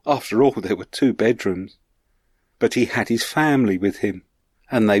 After all, there were 2 bedrooms. But he had his family with him,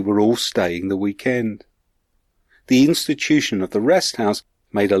 and they were all staying the weekend. The institution of the rest house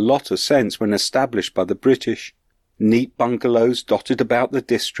made a lot of sense when established by the British. Neat bungalows dotted about the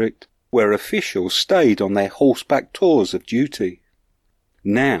district, where officials stayed on their horseback tours of duty.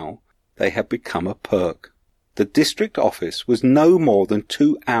 Now they had become a perk. The district office was no more than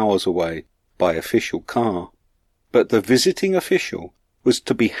 2 hours away by official car, but the visiting official was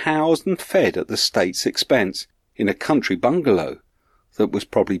to be housed and fed at the state's expense in a country bungalow that was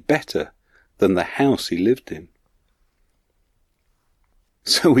probably better than the house he lived in.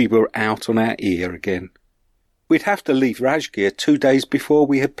 So we were out on our ear again. We'd have to leave Rajgir 2 days before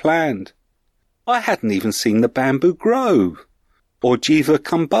we had planned. I hadn't even seen the Bamboo Grove, or Jiva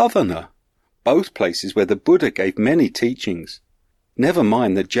Kumbhavana, both places where the Buddha gave many teachings. Never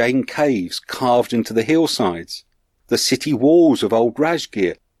mind the Jain caves carved into the hillsides, the city walls of old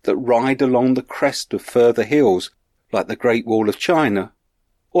Rajgir that ride along the crest of further hills like the Great Wall of China,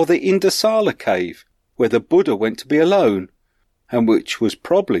 or the Indasala cave where the Buddha went to be alone, and which was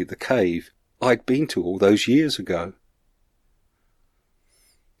probably the cave I'd been to all those years ago.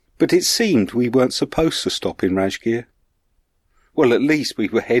 But it seemed we weren't supposed to stop in Rajgir. Well, at least we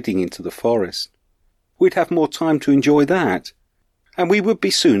were heading into the forest. We'd have more time to enjoy that, and we would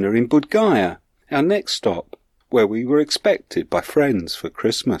be sooner in Bodh Gaya, our next stop, where we were expected by friends for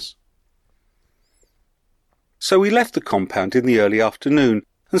Christmas. So we left the compound in the early afternoon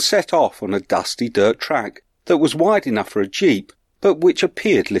and set off on a dusty dirt track that was wide enough for a jeep, but which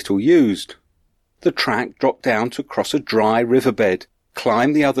appeared little used. The track dropped down to cross a dry riverbed,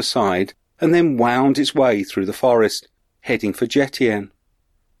 climbed the other side, and then wound its way through the forest, heading for Jetian.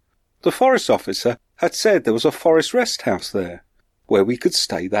 The forest officer had said there was a forest rest house there, where we could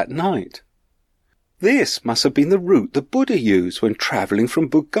stay that night. This must have been the route the Buddha used when travelling from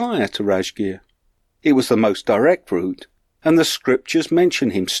Bodh Gaya to Rajgir. It was the most direct route, and the scriptures mention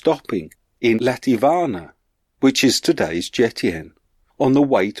him stopping in Lativana, which is today's Jetian, on the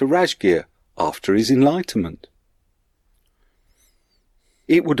way to Rajgir after his enlightenment.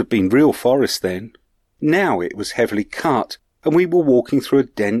 It would have been real forest then. Now it was heavily cut, and we were walking through a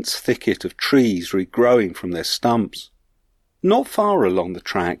dense thicket of trees regrowing from their stumps. Not far along the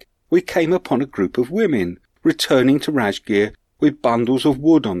track, we came upon a group of women returning to Rajgir with bundles of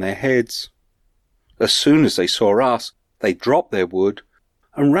wood on their heads. As soon as they saw us, they dropped their wood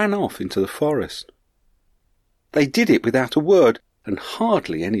and ran off into the forest. They did it without a word and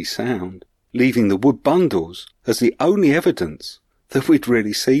hardly any sound, leaving the wood bundles as the only evidence that we'd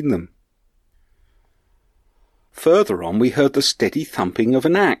really seen them. Further on we heard the steady thumping of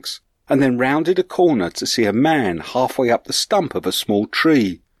an axe, and then rounded a corner to see a man halfway up the stump of a small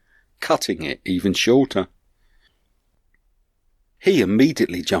tree, cutting it even shorter. He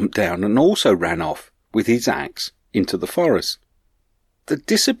immediately jumped down and also ran off with his axe into the forest. The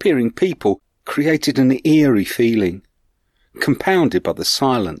disappearing people created an eerie feeling, compounded by the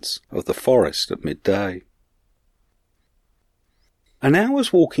silence of the forest at midday. An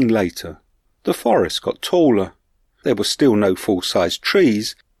hour's walking later, the forest got taller. There were still no full-sized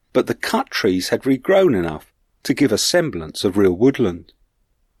trees, but the cut trees had regrown enough to give a semblance of real woodland.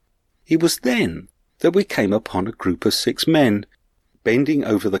 It was then that we came upon a group of 6 men, bending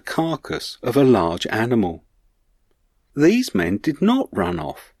over the carcass of a large animal. These men did not run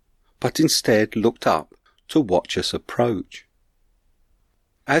off, but instead looked up to watch us approach.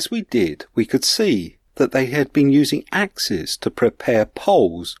 As we did, we could see that they had been using axes to prepare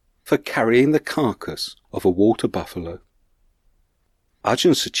poles for carrying the carcass of a water buffalo.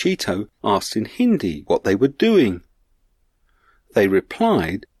 Ajahn Sucitto asked in Hindi what they were doing. They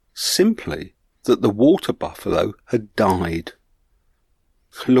replied simply that the water buffalo had died.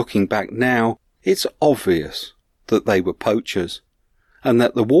 Looking back now, it's obvious that they were poachers, and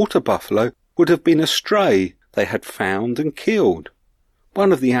that the water buffalo would have been a stray they had found and killed,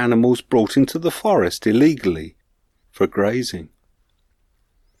 one of the animals brought into the forest illegally for grazing.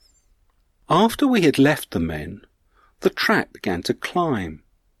 After we had left the men, the track began to climb.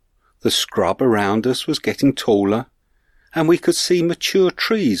 The scrub around us was getting taller, and we could see mature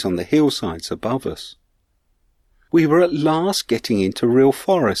trees on the hillsides above us. We were at last getting into real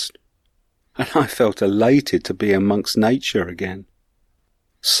forest, and I felt elated to be amongst nature again.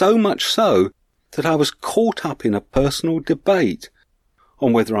 So much so that I was caught up in a personal debate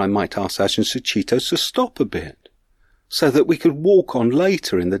on whether I might ask Ajahn Sucitto to stop a bit, so that we could walk on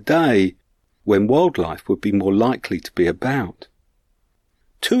later in the day, when wildlife would be more likely to be about.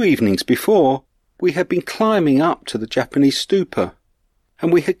 2 evenings before, we had been climbing up to the Japanese stupa,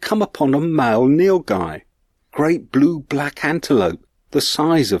 and we had come upon a male nilgai, great blue-black antelope the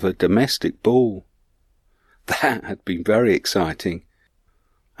size of a domestic bull. That had been very exciting,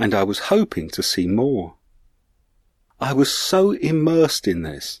 and I was hoping to see more. I was so immersed in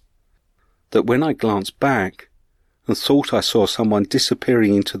this that when I glanced back and thought I saw someone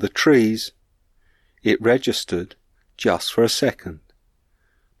disappearing into the trees, it registered just for a second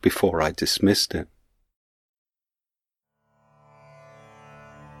before I dismissed it.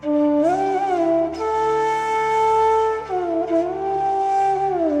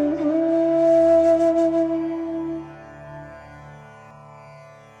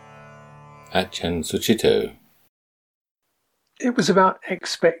 Ajahn Sucitto. It was about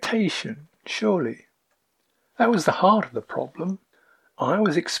expectation, surely. That was the heart of the problem. I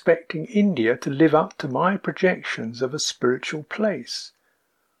was expecting India to live up to my projections of a spiritual place.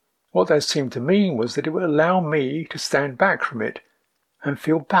 What that seemed to mean was that it would allow me to stand back from it and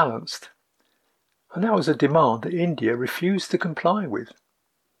feel balanced. And that was a demand that India refused to comply with.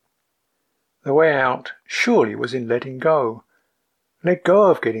 The way out surely was in letting go. Let go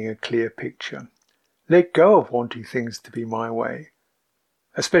of getting a clear picture. Let go of wanting things to be my way,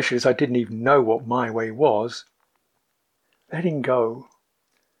 especially as I didn't even know what my way was. Letting go.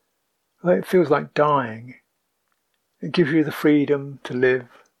 Although it feels like dying, it gives you the freedom to live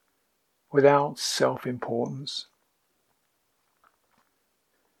without self-importance.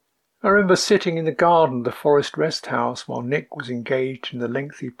 I remember sitting in the garden of the Forest Rest House while Nick was engaged in the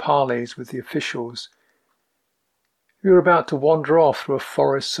lengthy parleys with the officials. We were about to wander off through a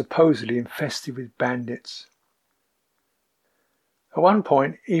forest supposedly infested with bandits. At one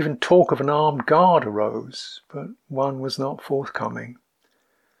point, even talk of an armed guard arose, but one was not forthcoming.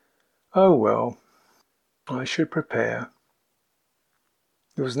 Oh well, I should prepare.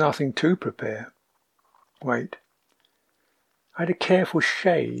 There was nothing to prepare. Wait. I had a careful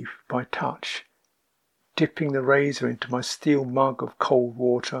shave by touch, dipping the razor into my steel mug of cold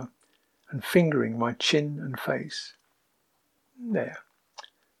water and fingering my chin and face. There.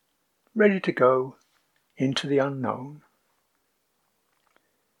 Ready to go into the unknown.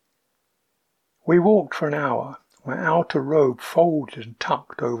 We walked for an hour, my outer robe folded and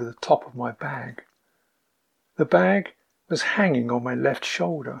tucked over the top of my bag. The bag was hanging on my left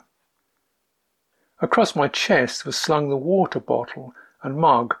shoulder. Across my chest was slung the water bottle and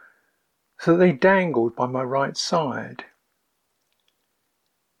mug, so that they dangled by my right side.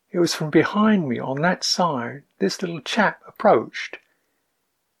 It was from behind me on that side this little chap approached.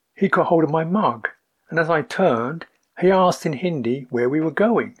 He got hold of my mug, and as I turned, he asked in Hindi where we were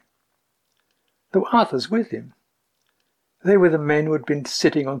going. There were others with him. They were the men who had been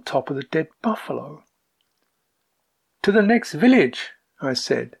sitting on top of the dead buffalo. "To the next village," I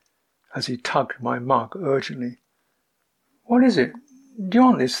said, as he tugged my mug urgently. "What is it? Do you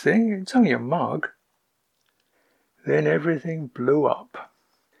want this thing? It's only a mug." Then everything blew up.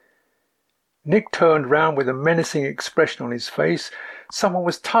 Nick turned round with a menacing expression on his face Someone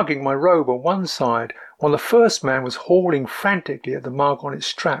was tugging my robe on one side, while the first man was hauling frantically at the mug on its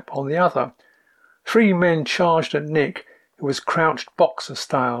strap on the other. 3 men charged at Nick, who was crouched boxer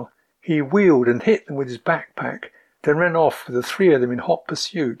style. He wheeled and hit them with his backpack, then ran off with the 3 of them in hot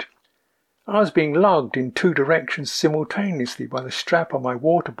pursuit. I was being lugged in 2 directions simultaneously by the strap on my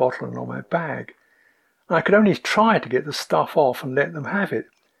water bottle and on my bag. I could only try to get the stuff off and let them have it.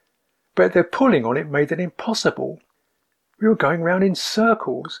 But their pulling on it made it impossible. We were going round in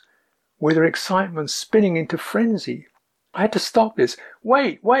circles, with their excitement spinning into frenzy. I had to stop this.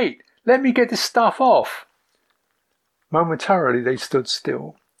 Wait, let me get this stuff off. Momentarily they stood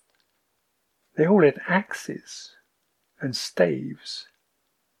still. They all had axes and staves.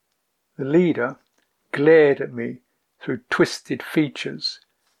 The leader glared at me through twisted features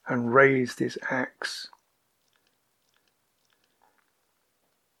and raised his axe.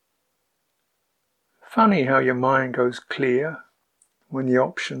 Funny how your mind goes clear when the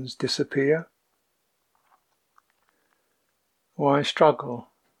options disappear. Why struggle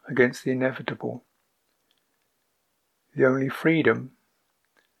against the inevitable? The only freedom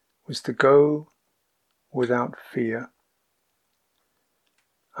was to go without fear.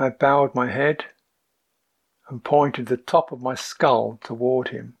 I bowed my head and pointed the top of my skull toward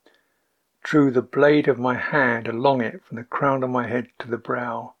him, drew the blade of my hand along it from the crown of my head to the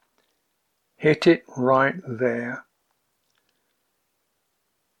brow. Hit it right there.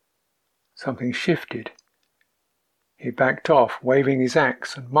 Something shifted. He backed off, waving his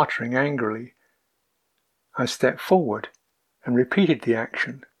axe and muttering angrily. I stepped forward and repeated the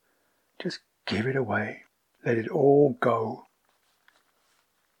action. Just give it away. Let it all go.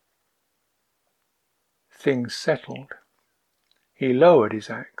 Things settled. He lowered his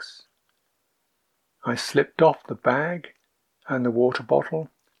axe. I slipped off the bag and the water bottle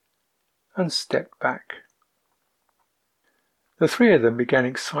and stepped back. The 3 of them began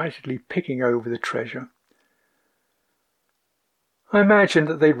excitedly picking over the treasure. I imagined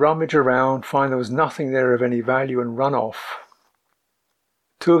that they'd rummage around, find there was nothing there of any value and run off.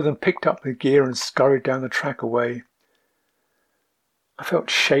 2 of them picked up the gear and scurried down the track away. I felt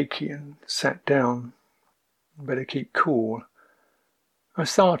shaky and sat down. Better keep cool. I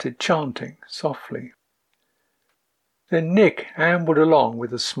started chanting softly. Then Nick ambled along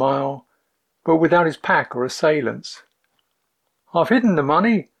with a smile, but without his pack or assailants. I've hidden the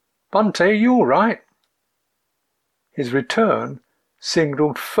money. Bunty, you all right? His return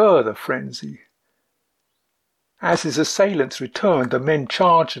signalled further frenzy. As his assailants returned, the men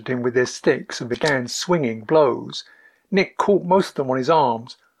charged at him with their sticks and began swinging blows. Nick caught most of them on his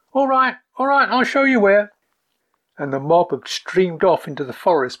arms. All right, I'll show you where. And the mob had streamed off into the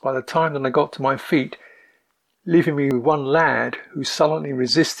forest by the time that I got to my feet, leaving me with 1 lad who sullenly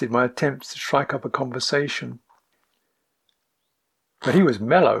resisted my attempts to strike up a conversation. But he was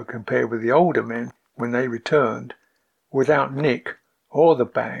mellow compared with the older men when they returned, without Nick or the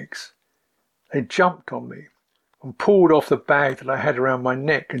bags. They jumped on me and pulled off the bag that I had around my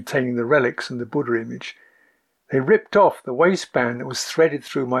neck containing the relics and the Buddha image. They ripped off the waistband that was threaded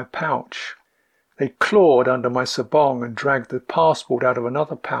through my pouch. They clawed under my sabong and dragged the passport out of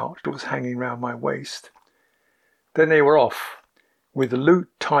another pouch that was hanging round my waist. Then they were off, with the loot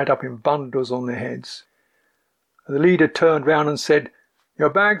tied up in bundles on their heads. The leader turned round and said, Your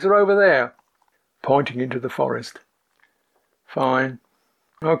bags are over there, pointing into the forest. Fine.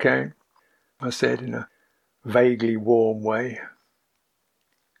 Okay, I said in a vaguely warm way.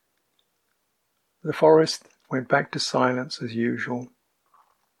 The forest went back to silence as usual.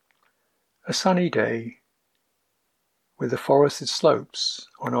 A sunny day, with the forested slopes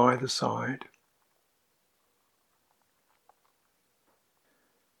on either side.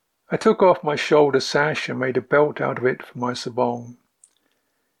 I took off my shoulder sash and made a belt out of it for my sabong.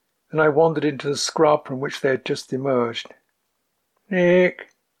 Then I wandered into the scrub from which they had just emerged.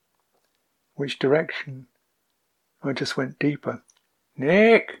 Nick! Which direction? I just went deeper.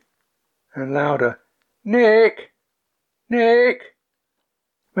 Nick! And louder. Nick! Nick!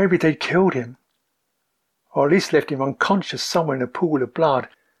 Maybe they'd killed him, or at least left him unconscious somewhere in a pool of blood.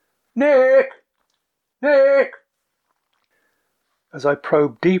 Nick! Nick! As I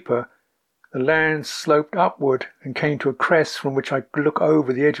probed deeper, the land sloped upward and came to a crest from which I could look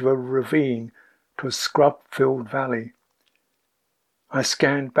over the edge of a ravine to a scrub-filled valley. I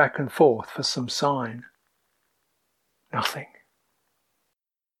scanned back and forth for some sign. Nothing.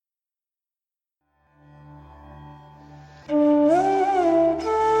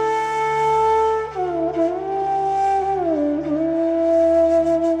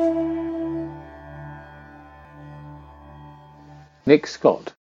 Nick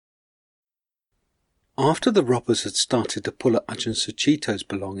Scott. After the robbers had started to pull at Ajahn Sucitto's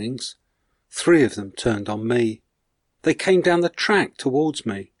belongings, 3 of them turned on me. They came down the track towards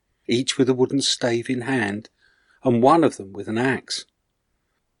me, each with a wooden stave in hand, and one of them with an axe.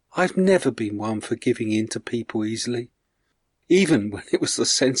 I've never been one for giving in to people easily, even when it was the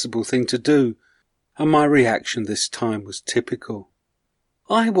sensible thing to do, and my reaction this time was typical.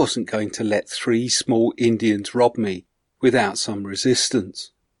 I wasn't going to let 3 small Indians rob me without some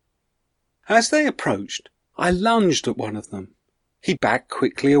resistance. As they approached, I lunged at one of them. He backed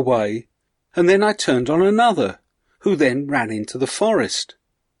quickly away, and then I turned on another, who then ran into the forest.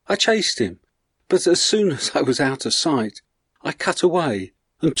 I chased him, but as soon as I was out of sight, I cut away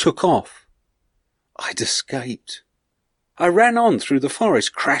and took off. I'd escaped. I ran on through the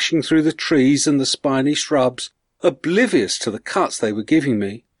forest, crashing through the trees and the spiny shrubs, oblivious to the cuts they were giving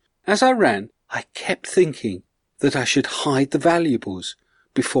me. As I ran, I kept thinking that I should hide the valuables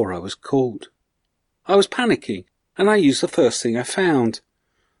before I was caught. I was panicking, and I used the first thing I found,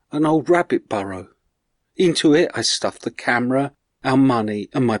 an old rabbit burrow. Into it I stuffed the camera, our money,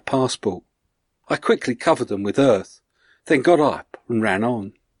 and my passport. I quickly covered them with earth, then got up and ran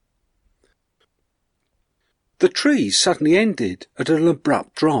on. The trees suddenly ended at an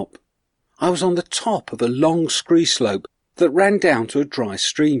abrupt drop. I was on the top of a long scree slope that ran down to a dry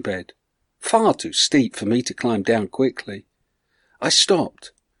stream bed, far too steep for me to climb down quickly. I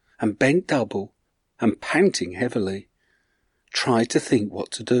stopped and bent double and, panting heavily, tried to think what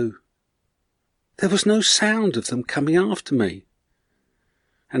to do. There was no sound of them coming after me,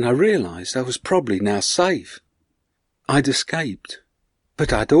 and I realised I was probably now safe. I'd escaped,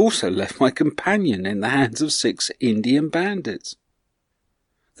 but I'd also left my companion in the hands of 6 Indian bandits.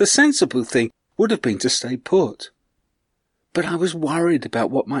 The sensible thing would have been to stay put, but I was worried about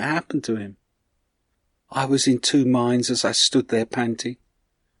what might happen to him. I was in 2 minds as I stood there panting.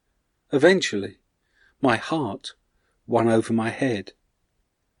 Eventually, my heart won over my head,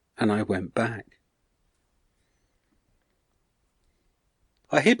 and I went back.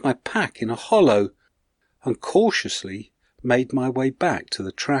 I hid my pack in a hollow and cautiously made my way back to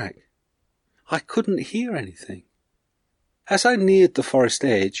the track. I couldn't hear anything. As I neared the forest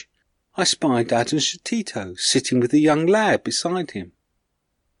edge, I spied Ajahn Sucitto sitting with a young lad beside him.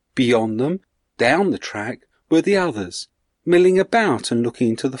 Beyond them, down the track, were the others, milling about and looking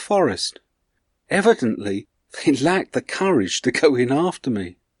into the forest. Evidently, they lacked the courage to go in after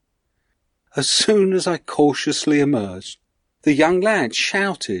me. As soon as I cautiously emerged, the young lad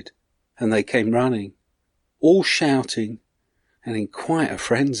shouted, and they came running, all shouting and in quite a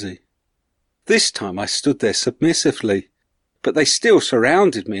frenzy. This time I stood there submissively, but they still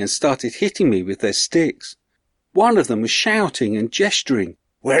surrounded me and started hitting me with their sticks. One of them was shouting and gesturing,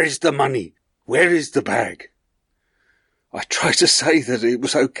 "Where is the money? Where is the bag?" I tried to say that it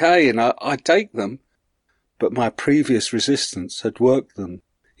was okay and I'd take them, but my previous resistance had worked them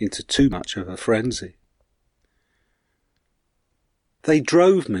into too much of a frenzy. They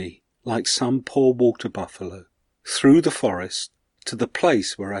drove me, like some poor water buffalo, through the forest to the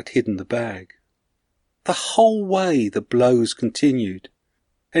place where I'd hidden the bag. The whole way the blows continued,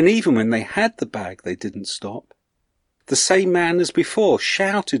 and even when they had the bag they didn't stop. The same man as before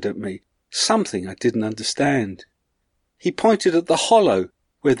shouted at me something I didn't understand. He pointed at the hollow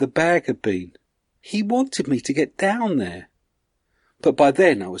where the bag had been. He wanted me to get down there. But by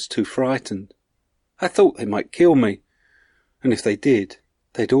then I was too frightened. I thought they might kill me, and if they did,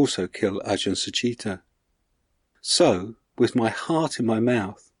 they'd also kill Ajahn Sucitto. So, with my heart in my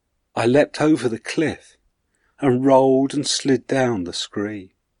mouth, I leapt over the cliff and rolled and slid down the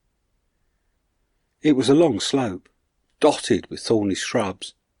scree. It was a long slope, dotted with thorny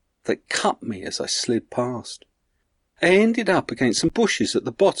shrubs, that cut me as I slid past. I ended up against some bushes at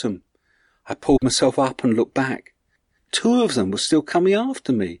the bottom. I pulled myself up and looked back. 2 of them were still coming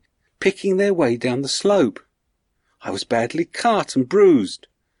after me, picking their way down the slope. I was badly cut and bruised.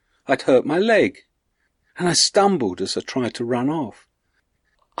 I'd hurt my leg, and I stumbled as I tried to run off.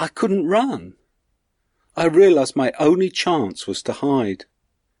 I couldn't run. I realised my only chance was to hide.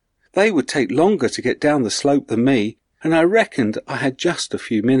 They would take longer to get down the slope than me, and I reckoned I had just a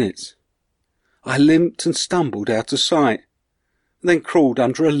few minutes. I limped and stumbled out of sight, then crawled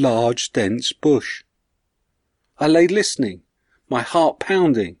under a large, dense bush. I lay listening, my heart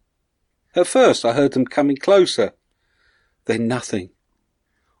pounding. At first I heard them coming closer, then nothing.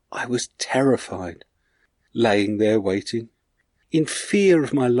 I was terrified, laying there waiting, in fear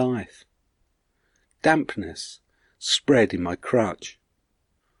of my life. Dampness spread in my crutch.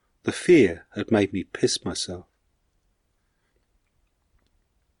 The fear had made me piss myself.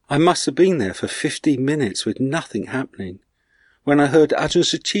 I must have been there for 15 minutes with nothing happening, when I heard Ajahn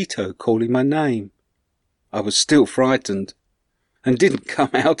Sucitto calling my name. I was still frightened and didn't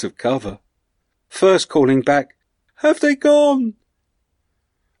come out of cover, first calling back, "Have they gone?"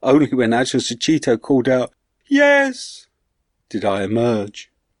 Only when Ajahn Sucitto called out, "Yes," did I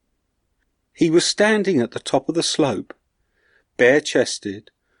emerge. He was standing at the top of the slope, bare-chested,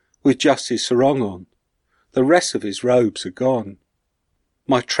 with just his sarong on. The rest of his robes had gone.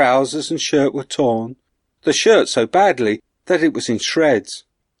 My trousers and shirt were torn, the shirt so badly that it was in shreds,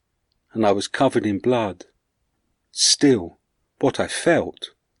 and I was covered in blood. Still, what I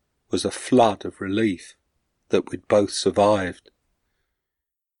felt was a flood of relief that we'd both survived.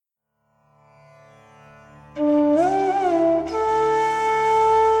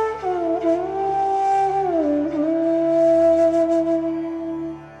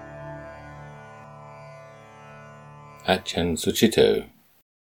 Ajahn Sucitto.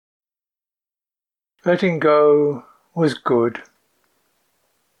 Letting go was good.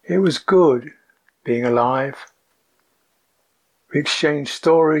 It was good being alive. We exchanged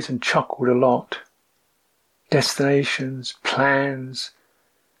stories and chuckled a lot. Destinations, plans,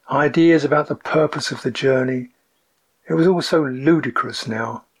 ideas about the purpose of the journey. It was all so ludicrous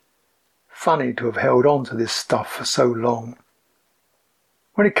now. Funny to have held on to this stuff for so long.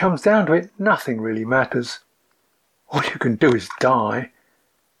 When it comes down to it, nothing really matters. All you can do is die,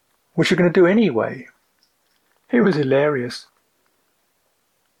 which you're going to do anyway. It was hilarious.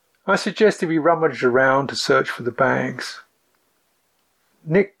 I suggested we rummaged around to search for the bags.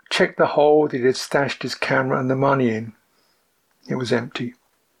 Nick checked the hole that he had stashed his camera and the money in. It was empty.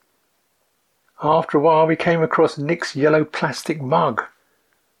 After a while we came across Nick's yellow plastic mug.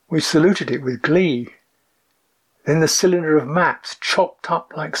 We saluted it with glee. Then the cylinder of maps chopped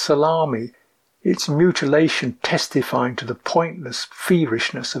up like salami, its mutilation testifying to the pointless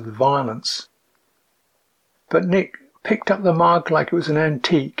feverishness of violence. But Nick picked up the mug like it was an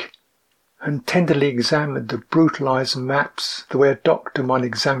antique and tenderly examined the brutalised maps the way a doctor might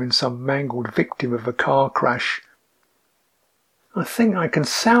examine some mangled victim of a car crash. "I think I can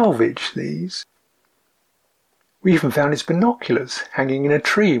salvage these." We even found his binoculars hanging in a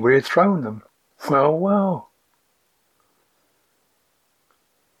tree where he had thrown them. Well, well.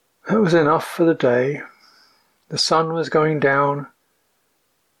 That was enough for the day. The sun was going down,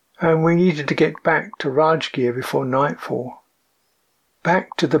 and we needed to get back to Rajgir before nightfall.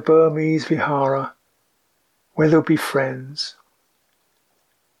 Back to the Burmese Vihara, where there would be friends.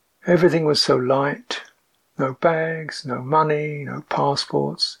 Everything was so light. No bags, no money, no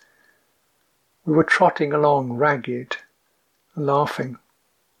passports. We were trotting along ragged, laughing.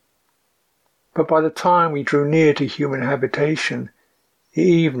 But by the time we drew near to human habitation, the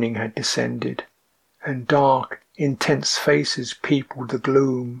evening had descended, and dark, intense faces peopled the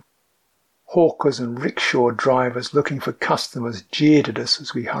gloom. Hawkers and rickshaw drivers looking for customers jeered at us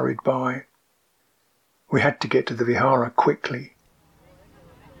as we hurried by. We had to get to the Vihara quickly.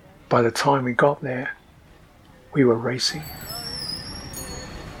 By the time we got there, we were racing.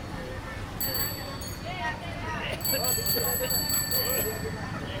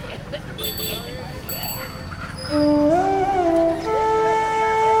 ₹50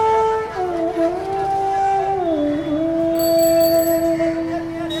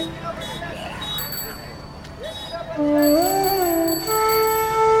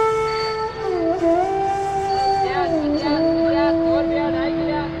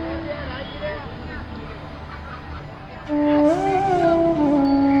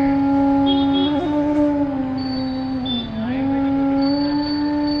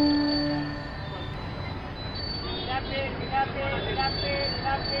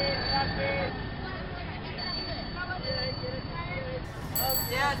 ₹50 ₹100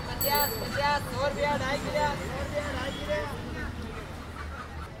 ₹250 ₹250